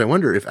 gosh, I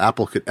wonder if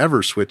Apple could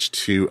ever switch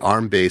to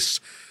ARM-based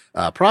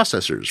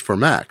processors for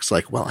Macs.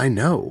 I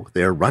know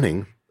they're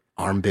running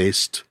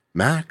ARM-based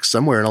Macs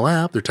somewhere in a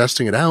lab. They're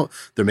testing it out.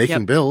 They're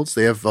making builds.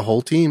 They have a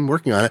whole team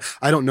working on it.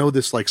 I don't know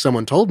this like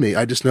someone told me.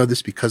 I just know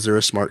this because they're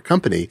a smart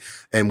company.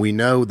 And we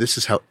know this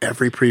is how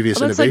every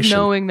previous innovation. It's like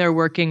knowing they're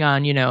working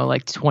on,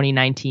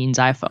 2019's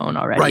iPhone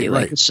already.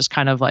 Right. It's just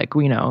kind of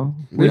we know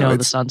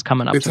the sun's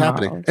coming up. It's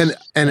tomorrow. happening.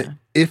 And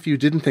if you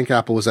didn't think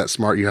Apple was that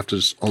smart, you have to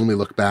just only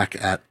look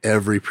back at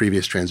every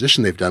previous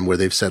transition they've done where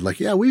they've said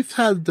we've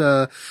had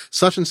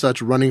such and such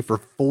running for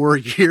 4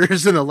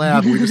 years in a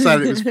lab. We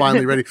decided it was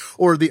finally ready.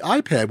 Or the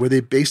iPad, where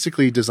they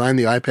basically designed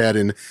the iPad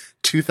in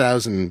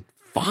 2000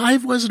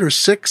 5, was it, or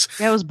 6?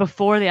 Yeah, it was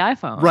before the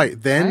iPhone.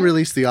 Right. Then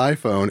released the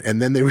iPhone,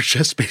 and then they were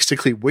just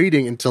basically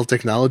waiting until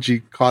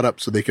technology caught up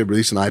so they could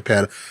release an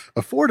iPad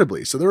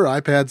affordably. So there were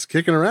iPads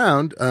kicking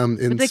around. But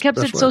they kept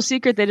it so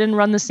secret. They didn't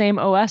run the same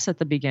OS at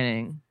the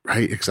beginning.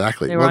 Right,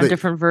 exactly. They were on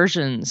different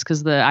versions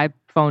because the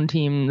iPhone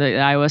team, the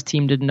iOS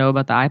team didn't know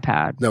about the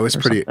iPad. No, it's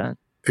pretty... Something.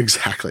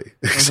 Exactly.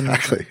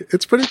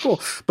 It's pretty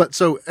cool. But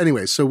so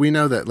anyway, so we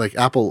know that like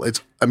Apple,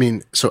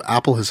 so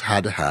Apple has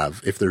had to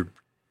have, if they're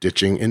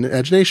ditching in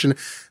EdgeNation,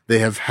 they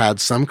have had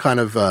some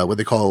kind of what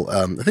they call,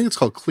 I think it's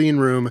called clean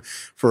room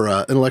for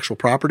intellectual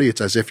property.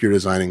 It's as if you're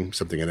designing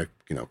something in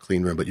a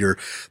clean room, but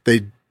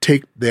they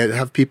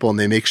have people and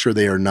they make sure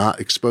they are not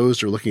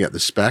exposed or looking at the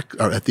spec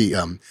or at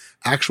the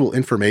actual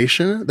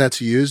information that's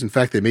used. In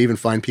fact, they may even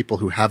find people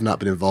who have not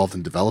been involved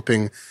in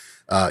developing,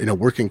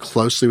 working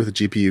closely with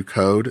the GPU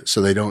code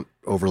so they don't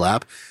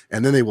overlap.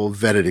 And then they will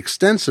vet it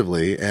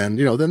extensively. And,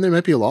 then there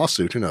might be a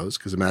lawsuit. Who knows?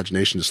 Because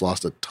Imagination just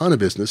lost a ton of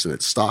business and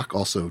its stock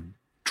also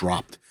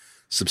dropped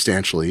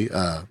substantially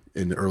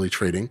in the early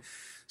trading.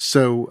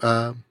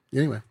 So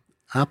anyway,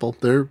 Apple,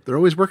 they're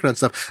always working on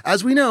stuff.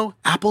 As we know,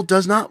 Apple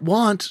does not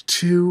want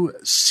to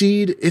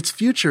cede its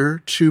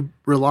future to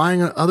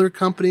relying on other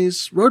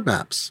companies'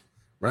 roadmaps,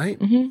 right?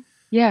 Mm-hmm.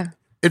 Yeah.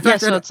 In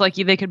fact, so it's like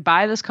they could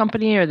buy this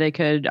company or they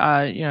could,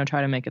 try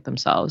to make it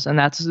themselves. And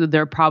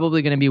they're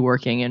probably going to be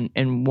working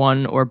in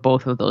one or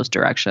both of those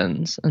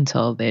directions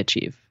until they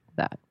achieve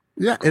that.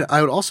 Yeah. And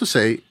I would also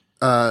say,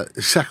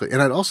 exactly.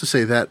 And I'd also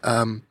say that,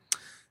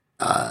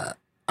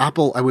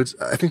 Apple,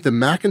 I think the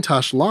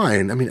Macintosh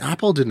line,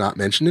 Apple did not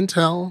mention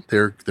Intel.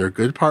 They're a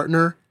good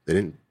partner. They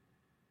didn't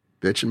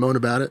bitch and moan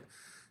about it.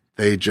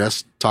 They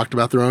just talked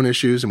about their own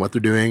issues and what they're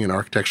doing in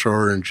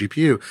architecture and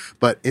GPU.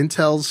 But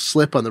Intel's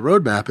slip on the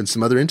roadmap and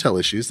some other Intel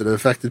issues that have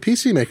affected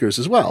PC makers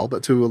as well,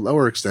 but to a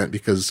lower extent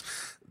because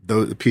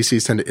the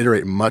PCs tend to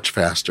iterate much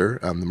faster.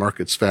 The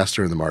market's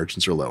faster and the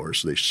margins are lower,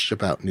 so they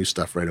ship out new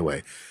stuff right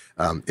away.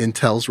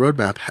 Intel's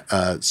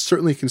roadmap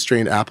certainly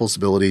constrained Apple's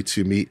ability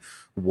to meet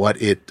what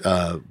it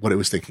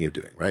was thinking of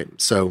doing, right?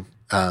 So,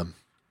 but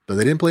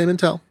they didn't blame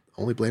Intel,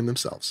 only blame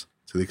themselves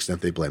to the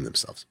extent they blame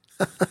themselves.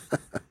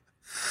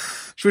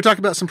 Should we talk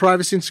about some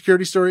privacy and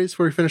security stories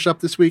before we finish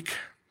up this week?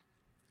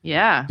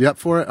 Yeah. You up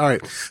for it? All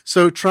right.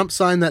 So Trump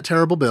signed that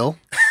terrible bill.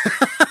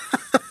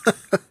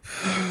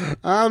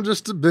 I'm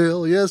just a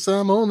bill. Yes,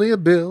 I'm only a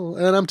bill.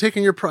 And I'm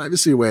taking your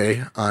privacy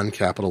away on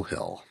Capitol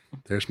Hill.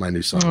 There's my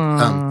new song.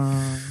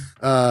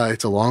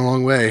 It's a long,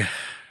 long way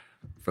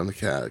from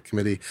the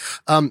committee.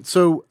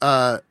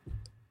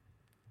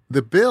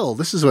 The bill,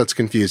 this is what's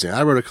confusing.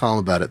 I wrote a column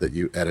about it that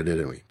you edited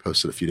and we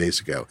posted a few days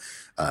ago.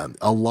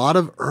 A lot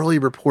of early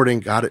reporting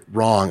got it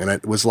wrong, and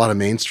it was a lot of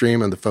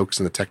mainstream, and the folks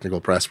in the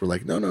technical press were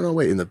like, no,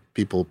 wait. And the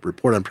people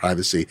report on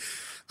privacy.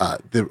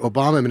 The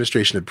Obama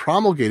administration had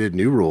promulgated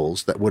new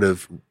rules that would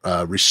have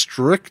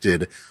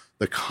restricted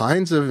the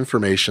kinds of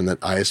information that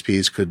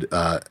ISPs could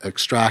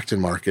extract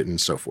and market and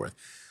so forth.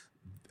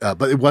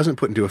 But it wasn't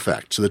put into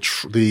effect. So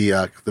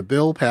the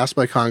bill passed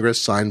by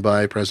Congress, signed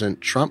by President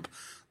Trump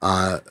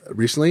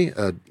recently,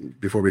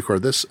 before we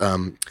record this,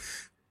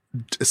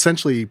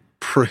 essentially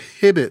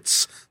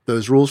prohibits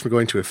those rules from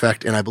going into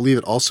effect. And I believe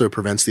it also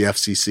prevents the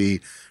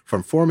FCC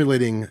from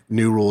formulating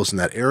new rules in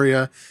that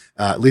area.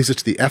 It leaves it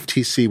to the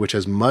FTC, which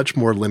has much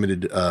more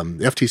limited, the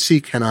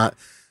FTC cannot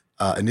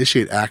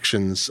initiate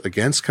actions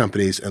against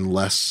companies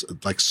unless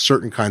like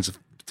certain kinds of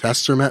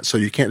tests are met. So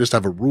you can't just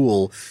have a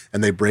rule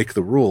and they break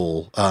the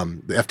rule.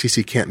 The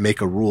FTC can't make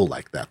a rule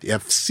like that. The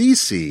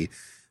FCC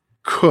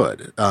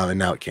could, and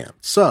now it can't.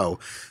 So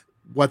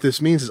what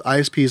this means is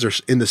ISPs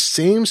are in the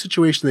same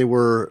situation they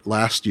were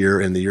last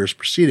year and the years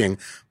preceding,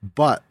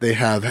 but they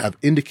have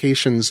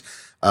indications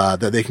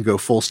that they can go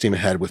full steam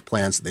ahead with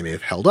plans that they may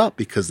have held up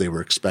because they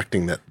were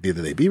expecting that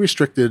either they be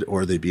restricted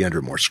or they be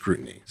under more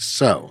scrutiny.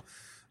 So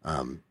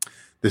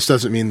this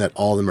doesn't mean that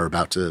all of them are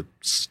about to,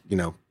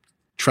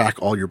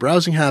 track all your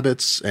browsing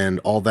habits and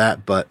all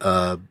that, but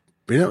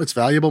it's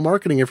valuable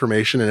marketing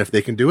information, and if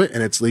they can do it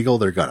and it's legal,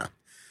 they're gonna.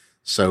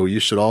 So you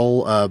should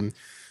all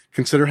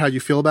consider how you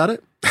feel about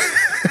it.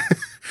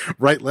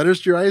 Write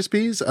letters to your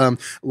ISPs. A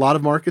lot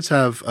of markets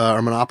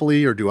are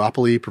monopoly or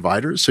duopoly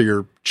providers, so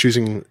you're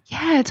choosing.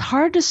 Yeah, it's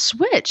hard to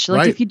switch. Like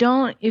right.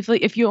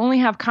 if you only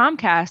have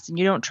Comcast and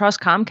you don't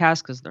trust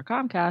Comcast because they're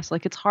Comcast,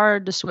 like it's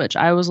hard to switch.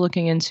 I was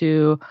looking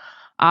into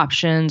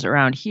options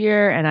around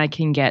here, and I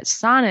can get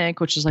Sonic,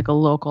 which is like a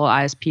local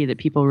ISP that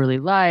people really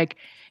like.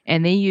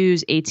 And they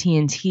use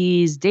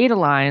AT&T's data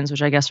lines,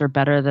 which I guess are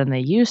better than they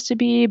used to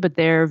be, but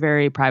they're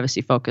very privacy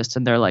focused.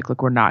 And they're like,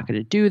 look, we're not going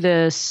to do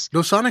this.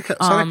 No, Sonic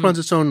runs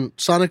its own.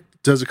 Sonic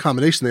does a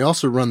combination. They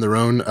also run their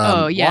own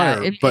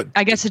wire. But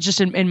I guess it's just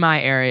in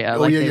my area.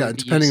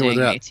 Depending on where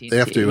they're at, they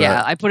have to.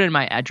 I put in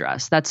my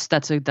address.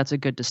 That's a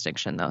good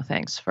distinction, though.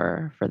 Thanks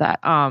for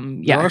that.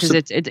 Because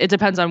it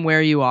depends on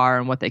where you are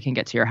and what they can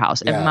get to your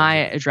house. Yeah. At my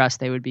address,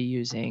 they would be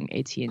using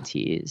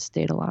AT&T's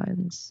data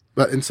lines.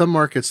 But in some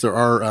markets, there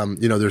are,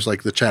 there's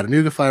like the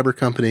Chattanooga Fiber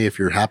Company. If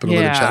you happen to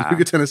live in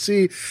Chattanooga,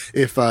 Tennessee,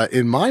 if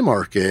in my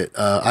market,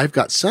 I've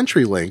got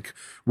CenturyLink,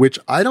 which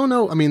I don't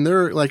know. I mean,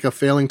 they're like a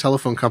failing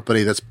telephone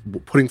company that's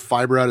putting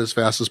fiber out as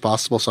fast as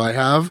possible. So I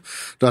have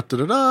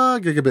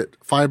gigabit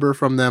fiber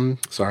from them.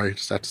 Sorry,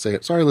 just have to say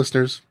it. Sorry,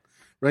 listeners.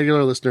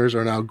 Regular listeners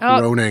are now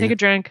groaning. Take a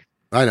drink.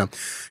 I know.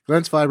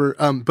 Glenn's fiber.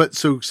 But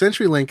so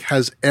CenturyLink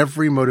has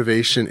every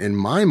motivation in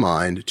my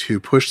mind to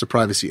push the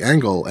privacy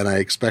angle, and I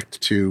expect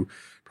to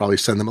probably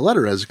send them a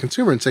letter as a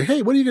consumer and say,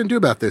 hey, what are you going to do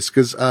about this?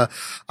 Because I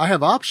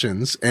have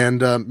options,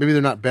 and maybe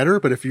they're not better,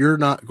 but if you're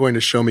not going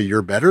to show me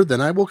you're better, then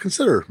I will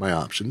consider my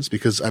options,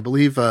 because I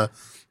believe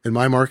in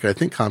my market, I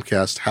think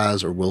Comcast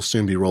has or will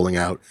soon be rolling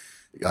out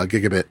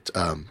gigabit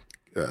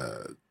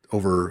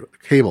over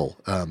cable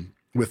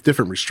with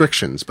different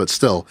restrictions, but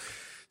still.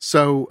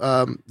 So,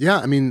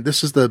 I mean,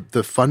 this is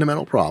the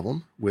fundamental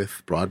problem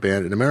with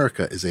broadband in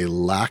America is a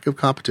lack of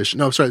competition.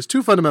 No, sorry, it's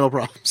two fundamental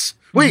problems.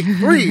 Wait,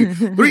 three.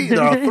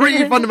 There are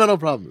three fundamental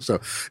problems. So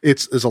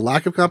there's a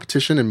lack of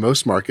competition in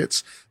most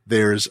markets.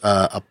 There's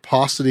a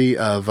paucity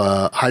of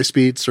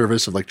high-speed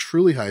service, of like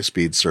truly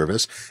high-speed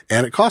service,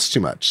 and it costs too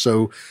much.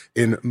 So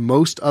in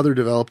most other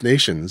developed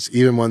nations,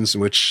 even ones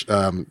in which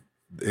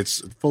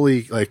it's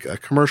fully like a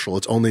commercial,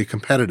 it's only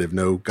competitive,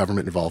 no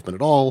government involvement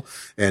at all,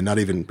 and not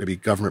even maybe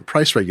government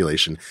price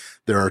regulation.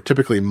 There are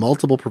typically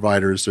multiple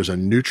providers. There's a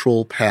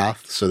neutral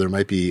path. So there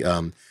might be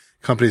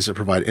companies that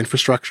provide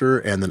infrastructure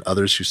and then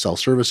others who sell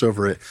service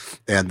over it.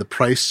 And the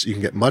price, you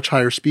can get much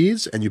higher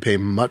speeds and you pay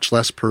much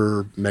less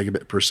per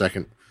megabit per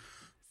second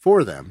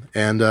for them.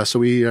 And so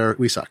we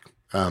suck.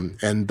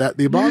 And that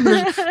the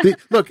abomination,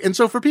 look, and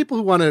so for people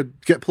who want to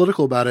get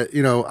political about it,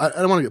 I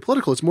don't want to get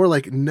political. It's more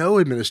like no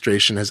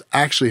administration has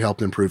actually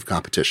helped improve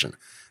competition.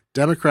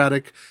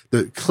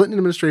 The Clinton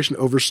administration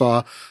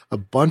oversaw a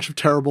bunch of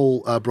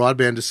terrible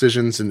broadband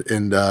decisions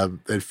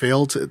and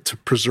failed to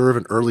preserve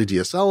an early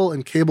DSL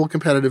and cable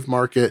competitive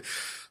market.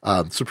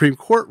 Supreme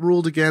Court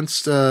ruled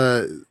against,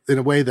 in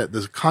a way that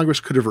the Congress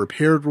could have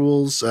repaired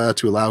rules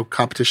to allow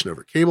competition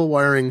over cable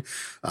wiring.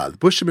 The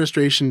Bush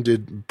administration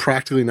did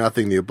practically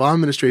nothing. The Obama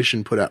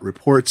administration put out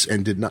reports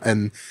and did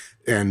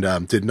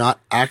not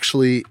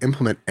actually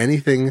implement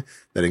anything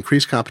that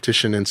increased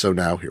competition. And so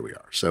now here we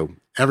are. So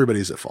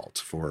everybody's at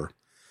fault for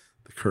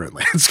the current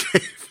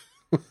landscape.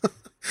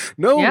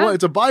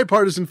 It's a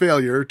bipartisan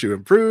failure to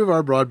improve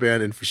our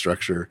broadband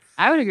infrastructure.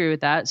 I would agree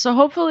with that. So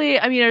hopefully,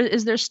 I mean,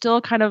 is there still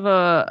kind of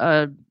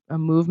a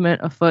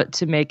movement afoot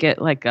to make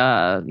it like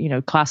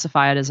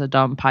classify it as a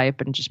dumb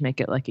pipe and just make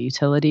it like a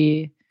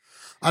utility?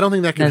 I don't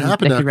think that can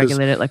happen. They can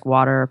regulate it like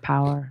water or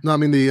power. No, I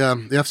mean the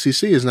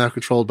FCC is now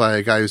controlled by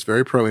a guy who's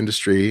very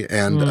pro-industry,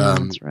 and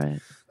that's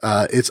right.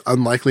 It's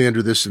unlikely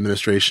under this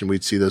administration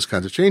we'd see those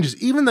kinds of changes,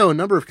 even though a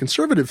number of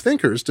conservative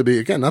thinkers,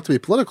 not to be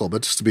political,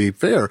 but just to be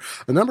fair,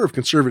 a number of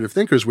conservative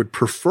thinkers would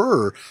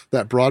prefer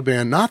that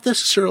broadband, not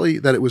necessarily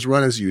that it was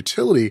run as a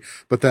utility,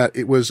 but that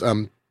it was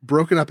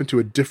broken up into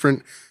a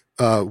different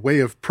way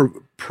of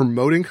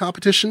promoting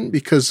competition,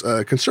 because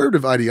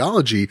conservative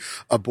ideology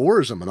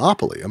abhors a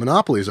monopoly. A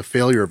monopoly is a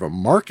failure of a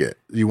market.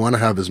 You want to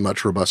have as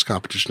much robust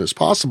competition as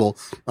possible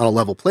on a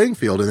level playing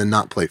field and then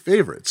not play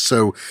favorites.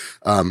 So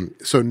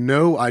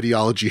no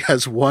ideology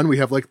has won. We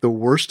have like the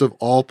worst of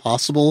all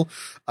possible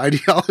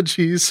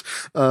ideologies,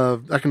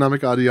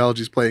 economic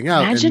ideologies playing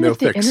out. Imagine and if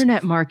the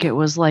internet market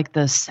was like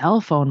the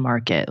cell phone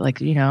market,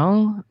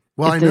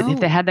 Well, if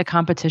they had the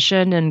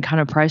competition and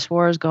kind of price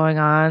wars going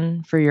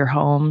on for your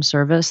home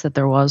service that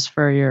there was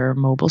for your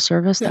mobile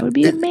service, that would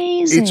be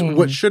amazing. It's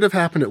what should have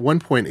happened at one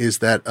point is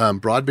that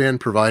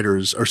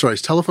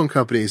telephone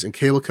companies and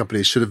cable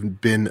companies should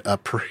have been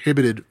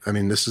prohibited. I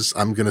mean, this is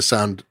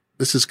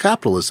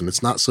capitalism.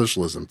 It's not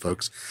socialism,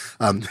 folks.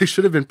 They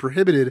should have been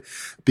prohibited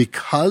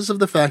because of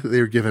the fact that they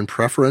were given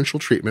preferential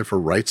treatment for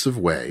rights of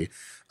way.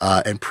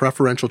 And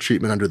preferential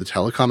treatment under the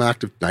Telecom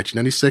Act of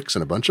 1996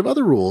 and a bunch of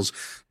other rules.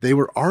 They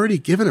were already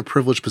given a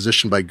privileged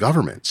position by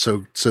government.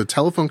 So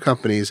telephone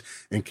companies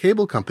and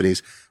cable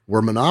companies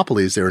were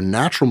monopolies. They were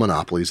natural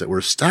monopolies that were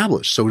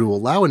established. So to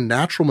allow a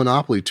natural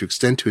monopoly to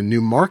extend to a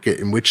new market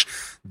in which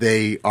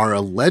they are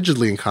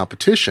allegedly in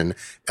competition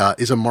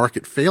is a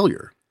market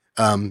failure.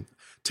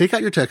 Take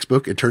out your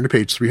textbook and turn to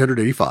page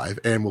 385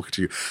 and we'll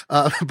continue.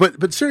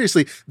 But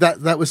seriously,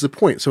 that was the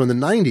point. So in the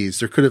 90s,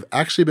 there could have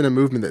actually been a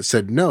movement that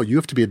said, no, you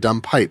have to be a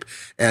dumb pipe.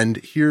 And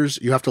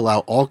you have to allow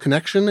all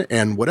connection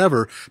and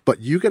whatever,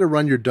 but you get to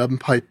run your dumb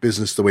pipe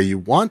business the way you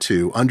want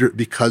to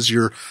because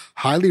you're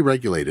highly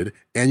regulated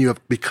and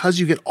because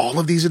you get all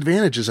of these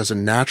advantages as a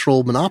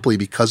natural monopoly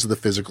because of the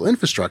physical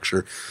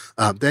infrastructure.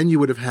 Then you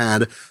would have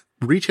had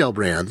retail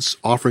brands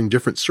offering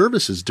different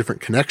services, different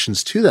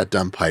connections to that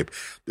dumb pipe.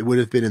 It would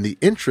have been in the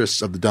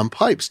interests of the dumb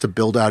pipes to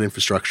build out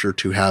infrastructure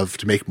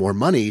to make more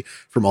money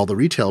from all the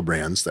retail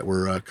brands that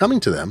were coming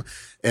to them.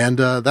 And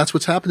that's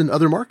what's happened in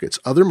other markets.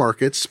 Other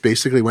markets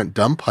basically went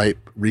dumb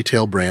pipe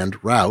retail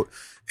brand route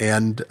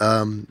and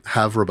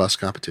have robust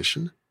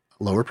competition,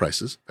 lower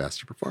prices,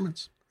 faster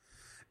performance.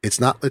 It's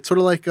sort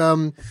of like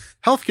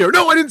healthcare.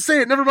 No, I didn't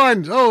say it. Never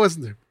mind. Oh, it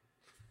wasn't there.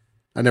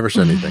 I never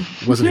said anything.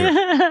 It wasn't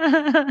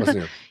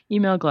here.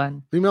 Email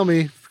Glenn. Email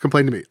me.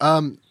 Complain to me.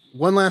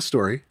 One last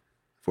story.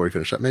 before we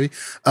finish up, maybe.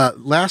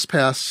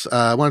 LastPass,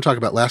 I want to talk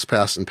about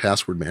LastPass and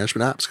password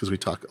management apps because we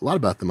talk a lot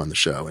about them on the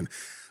show. And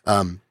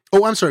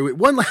I'm sorry. Wait,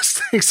 one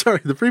last thing.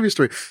 Sorry, the previous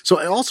story. So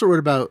I also wrote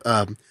about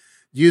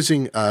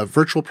using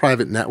virtual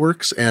private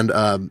networks,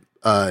 and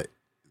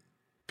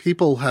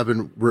people have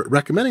been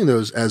recommending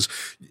those as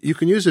you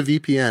can use a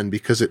VPN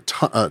because it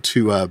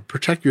to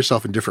protect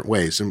yourself in different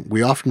ways. And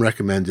we often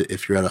recommend it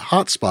if you're at a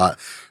hotspot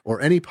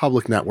or any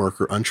public network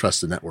or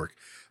untrusted network.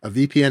 A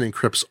VPN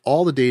encrypts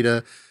all the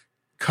data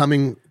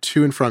coming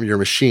to and from your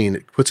machine.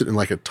 It puts it in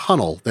like a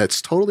tunnel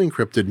that's totally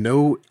encrypted.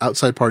 No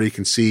outside party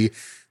can see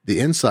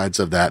the insides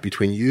of that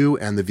between you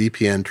and the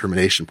VPN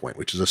termination point,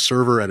 which is a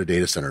server at a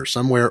data center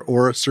somewhere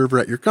or a server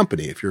at your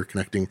company if you're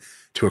connecting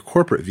to a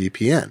corporate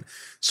VPN.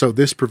 So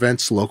this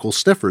prevents local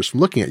sniffers from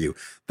looking at you.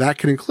 That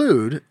can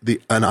include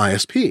an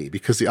ISP,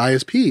 because the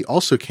ISP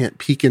also can't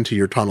peek into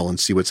your tunnel and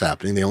see what's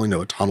happening. They only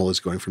know a tunnel is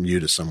going from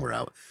you to somewhere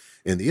out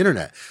in the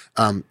internet.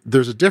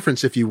 There's a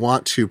difference if you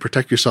want to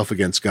protect yourself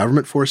against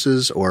government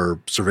forces or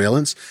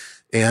surveillance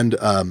and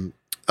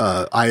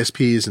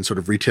ISPs and sort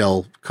of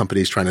retail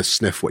companies trying to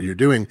sniff what you're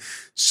doing.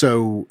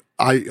 So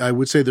I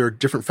would say there are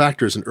different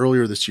factors. And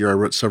earlier this year, I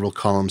wrote several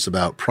columns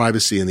about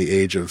privacy in the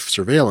age of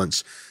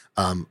surveillance.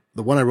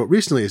 The one I wrote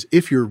recently is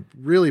if you're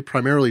really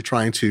primarily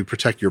trying to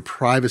protect your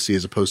privacy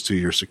as opposed to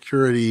your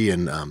security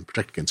and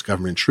protect against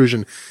government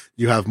intrusion,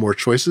 you have more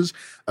choices.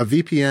 A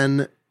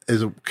VPN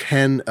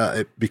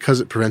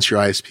because it prevents your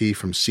ISP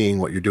from seeing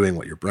what you're doing,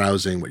 what you're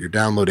browsing, what you're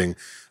downloading.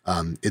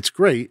 It's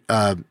great.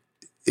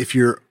 If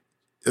you're,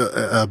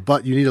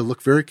 but you need to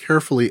look very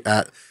carefully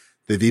at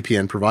the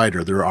VPN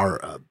provider. There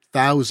are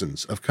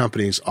thousands of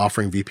companies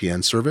offering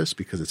VPN service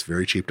because it's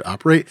very cheap to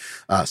operate.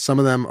 Some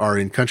of them are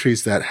in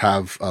countries that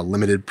have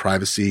limited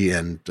privacy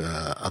and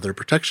other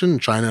protection,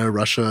 China,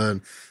 Russia,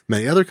 and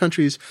many other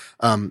countries.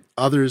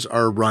 Others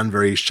are run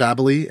very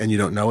shabbily, and you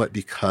don't know it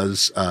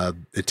because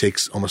it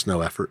takes almost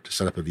no effort to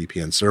set up a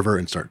VPN server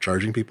and start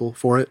charging people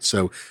for it.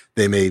 So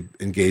they may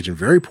engage in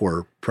very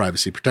poor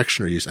privacy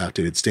protection or use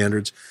outdated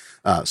standards.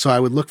 So I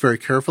would look very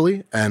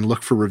carefully and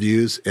look for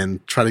reviews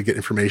and try to get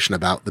information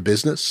about the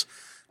business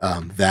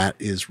that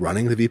is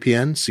running the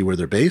VPN, see where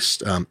they're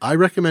based. I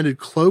recommended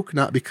Cloak,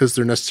 not because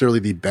they're necessarily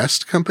the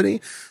best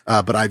company,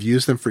 but I've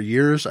used them for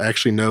years. I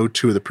actually know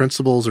two of the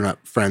principals. They're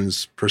not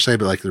friends per se,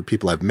 but like they're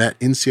people I've met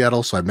in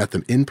Seattle, so I've met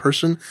them in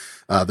person.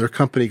 Their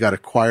company got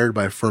acquired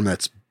by a firm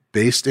that's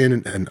based in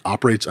and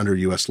operates under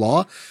U.S.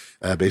 law,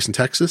 based in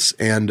Texas,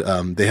 and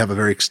they have a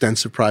very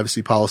extensive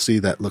privacy policy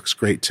that looks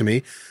great to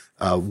me.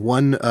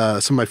 Some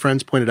of my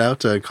friends pointed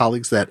out,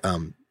 colleagues, that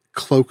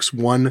Cloak's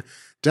one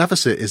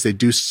deficit is they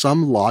do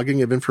some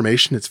logging of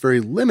information. It's very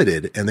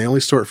limited, and they only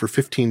store it for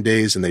 15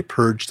 days, and they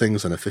purge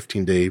things on a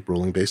 15-day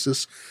rolling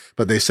basis.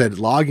 But they said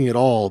logging at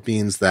all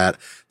means that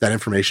that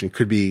information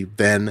could be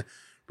then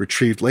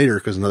retrieved later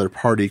because another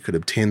party could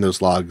obtain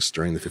those logs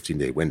during the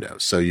 15-day window.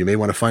 So you may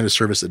want to find a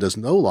service that does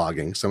no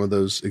logging. Some of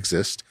those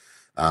exist.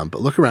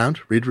 But look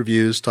around, read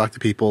reviews, talk to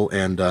people,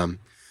 and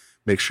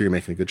make sure you're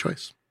making a good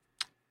choice.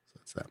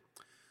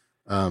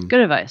 Good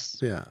advice.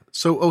 Yeah.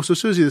 So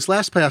Susie, this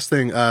LastPass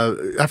thing,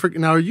 I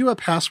forget now, are you a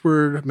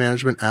password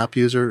management app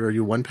user? Are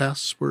you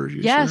 1Password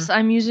user? Yes,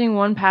 I'm using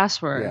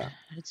 1Password. Yeah.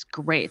 It's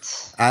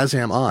great. As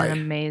am I. It's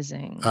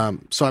amazing.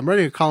 So I'm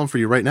writing a column for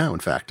you right now,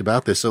 in fact,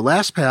 about this. So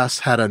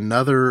LastPass had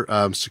another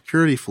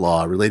security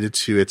flaw related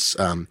to its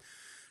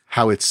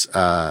how its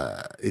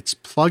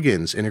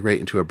plugins integrate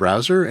into a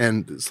browser,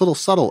 and it's a little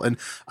subtle. And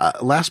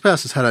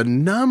LastPass has had a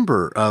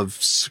number of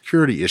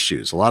security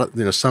issues. A lot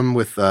of, some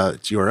with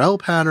its URL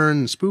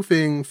pattern,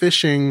 spoofing,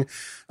 phishing.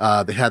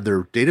 They had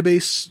their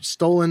database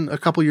stolen a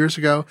couple years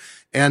ago,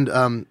 and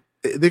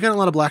they got a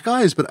lot of black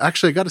eyes. But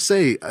actually, I got to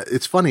say,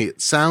 it's funny.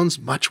 It sounds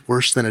much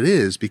worse than it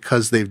is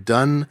because they've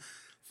done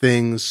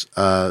things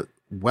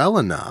well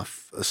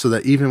enough so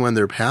that even when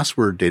their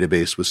password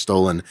database was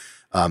stolen,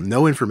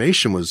 no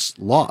information was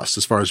lost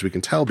as far as we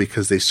can tell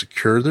because they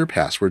secure their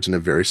passwords in a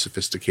very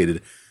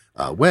sophisticated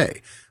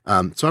way.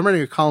 So I'm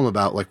writing a column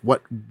about like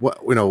what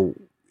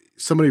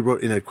somebody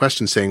wrote in a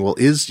question saying, well,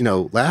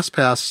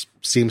 LastPass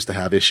seems to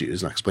have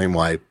issues, and I explain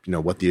why,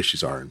 what the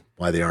issues are and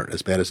why they aren't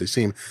as bad as they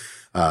seem.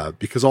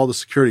 Because all the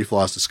security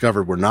flaws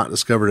discovered were not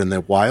discovered in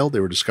the wild. They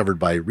were discovered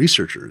by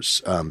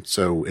researchers.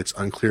 So it's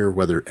unclear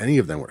whether any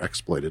of them were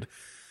exploited.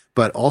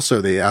 But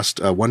also they asked,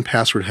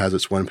 1Password has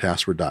its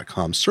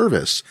 1Password.com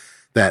service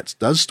that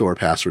does store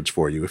passwords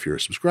for you if you're a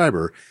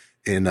subscriber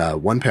in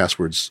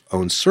 1Password's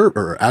own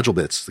server, or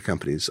AgileBits, the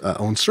company's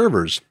own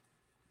servers.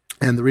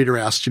 And the reader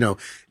asked,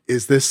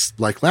 is this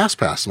like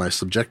LastPass? Am I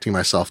subjecting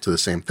myself to the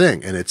same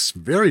thing? And it's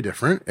very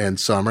different. And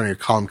so I'm writing a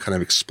column kind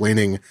of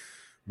explaining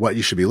what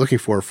you should be looking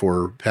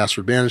for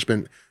password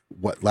management,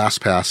 what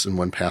LastPass and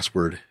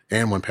 1Password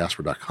and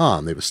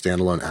 1Password.com. They have a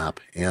standalone app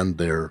and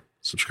their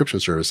subscription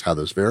service, how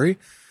those vary.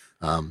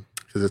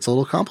 Because it's a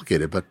little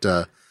complicated, but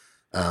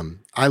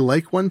I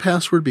like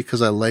 1Password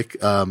because I like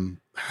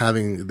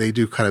they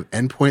do kind of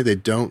endpoint. They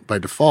don't, by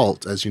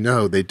default, as you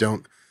know, they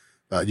don't,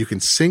 you can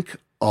sync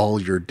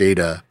all your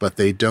data, but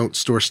they don't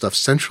store stuff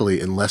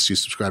centrally unless you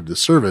subscribe to the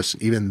service.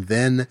 And even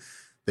then,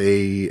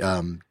 They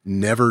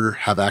never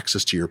have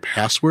access to your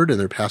password, and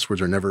their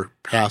passwords are never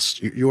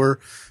passed. Your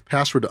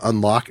password to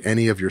unlock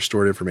any of your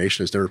stored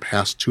information is never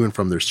passed to and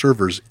from their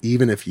servers,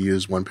 even if you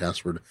use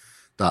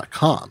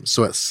onepassword.com.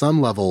 So at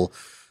some level,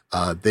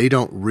 they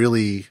don't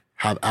really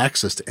have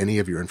access to any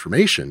of your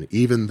information,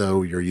 even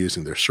though you're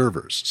using their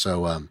servers.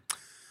 So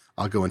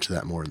I'll go into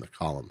that more in the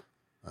column.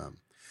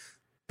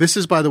 This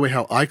is, by the way,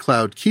 how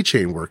iCloud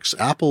Keychain works.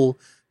 Apple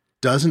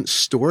doesn't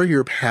store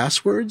your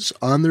passwords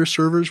on their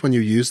servers when you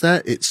use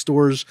that. It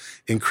stores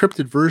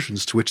encrypted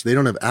versions to which they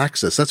don't have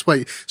access. That's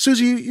why,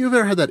 Susie, you've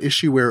ever had that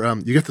issue where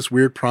you get this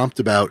weird prompt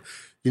about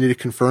you need to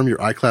confirm your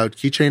iCloud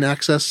Keychain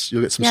access?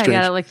 You'll get some strange...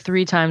 I got it like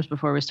 3 times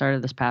before we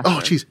started this password.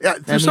 Oh, geez.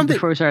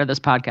 Before we started this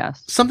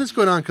podcast. Something's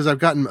going on because I've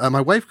gotten...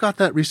 my wife got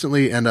that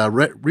recently, and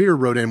reader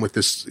wrote in with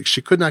this.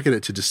 She could not get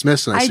it to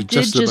dismiss, and I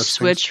suggested... did just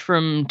switch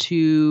from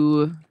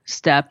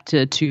 2-step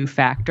to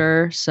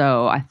 2-factor,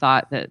 so I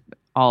thought that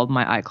all of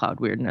my iCloud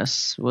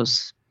weirdness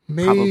was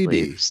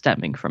probably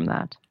stemming from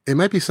that. It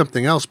might be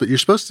something else, but you're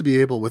supposed to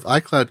be able... With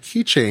iCloud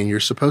Keychain, you're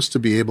supposed to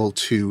be able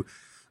to...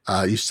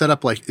 you set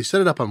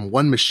it up on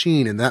one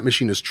machine, and that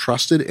machine is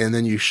trusted, and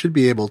then you should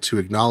be able to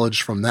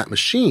acknowledge from that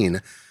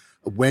machine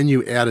when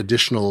you add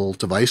additional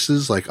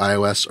devices like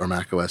iOS or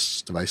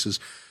macOS devices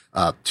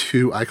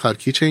to iCloud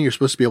Keychain. You're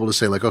supposed to be able to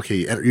say like, okay,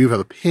 you have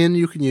a PIN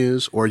you can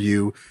use, or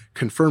you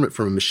confirm it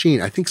from a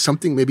machine. I think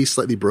something may be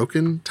slightly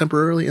broken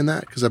temporarily in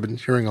that because I've been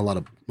hearing a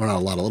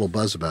little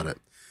buzz about it.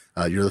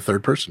 You're the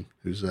third person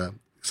who's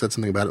said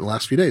something about it in the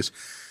last few days.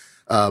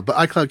 But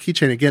iCloud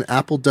Keychain, again,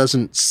 Apple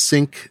doesn't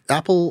sync.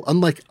 Apple,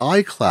 unlike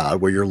iCloud,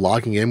 where you're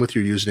logging in with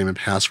your username and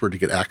password to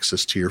get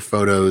access to your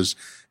photos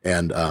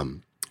and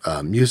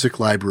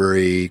music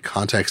library,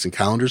 contacts, and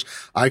calendars,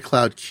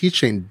 iCloud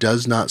Keychain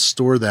does not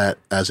store that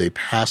as a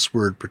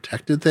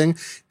password-protected thing.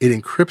 It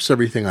encrypts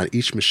everything on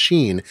each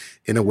machine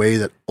in a way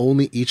that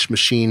only each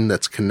machine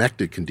that's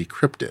connected can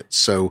decrypt it.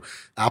 So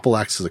Apple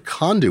acts as a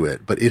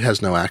conduit, but it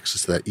has no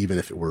access to that, even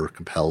if it were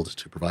compelled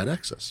to provide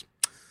access.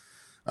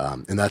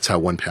 And that's how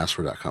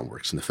onepassword.com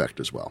works in effect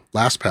as well.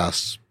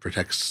 LastPass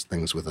protects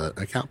things with an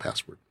account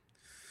password.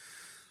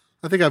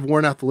 I think I've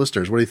worn out the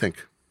listeners. What do you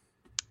think?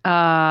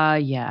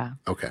 Yeah.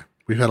 Okay.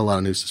 We've had a lot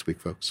of news this week,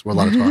 folks. We're a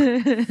lot of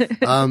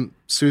talk.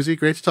 Susie,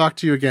 great to talk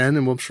to you again.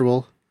 And I'm sure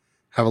we'll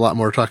have a lot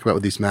more to talk about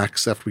with these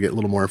Macs after we get a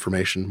little more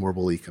information. More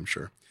will leak, I'm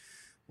sure.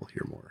 We'll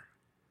hear more.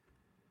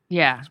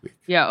 Yeah.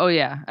 Yeah. Oh,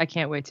 yeah. I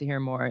can't wait to hear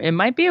more. It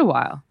might be a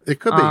while. It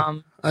could be.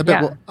 I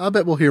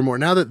bet we'll hear more.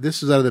 Now that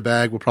this is out of the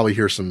bag, we'll probably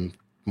hear some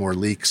more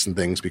leaks and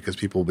things because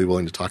people will be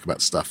willing to talk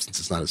about stuff since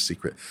it's not a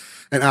secret.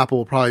 And Apple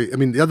will probably,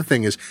 the other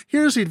thing is,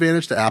 here's the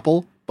advantage to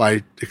Apple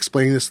by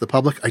explaining this to the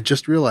public. I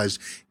just realized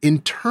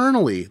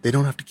internally, they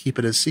don't have to keep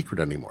it as secret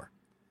anymore.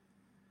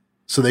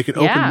 So they can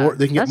open more,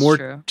 they can get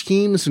more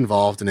teams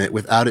involved in it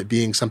without it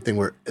being something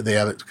where they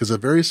have it, because a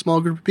very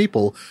small group of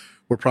people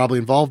were probably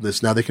involved in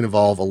this. Now they can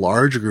involve a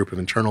larger group of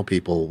internal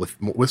people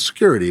with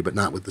security, but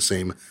not with the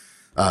same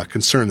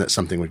concern that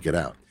something would get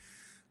out.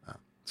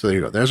 So there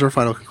you go. There's our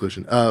final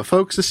conclusion.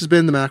 Folks, this has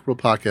been the Macworld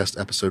Podcast,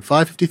 episode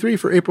 553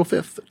 for April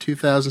 5th,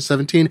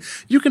 2017.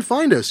 You can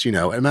find us, at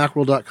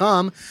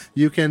macworld.com.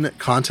 You can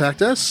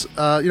contact us,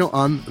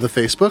 on the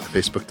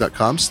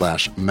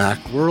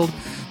facebook.com/Macworld.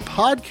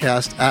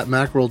 Podcast at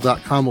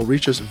macworld.com will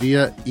reach us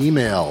via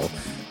email.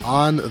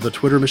 On the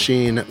Twitter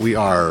machine, we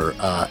are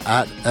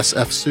at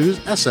SFSooz,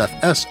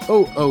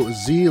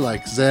 SFSOOZ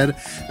like Zed,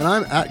 and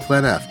I'm at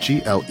Glenn F,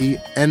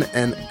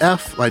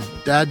 GLENNF. My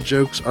dad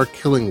jokes are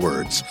killing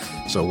words,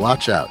 so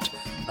watch out.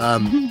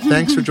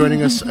 Thanks for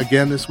joining us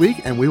again this week,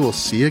 and we will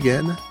see you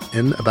again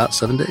in about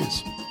 7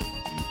 days.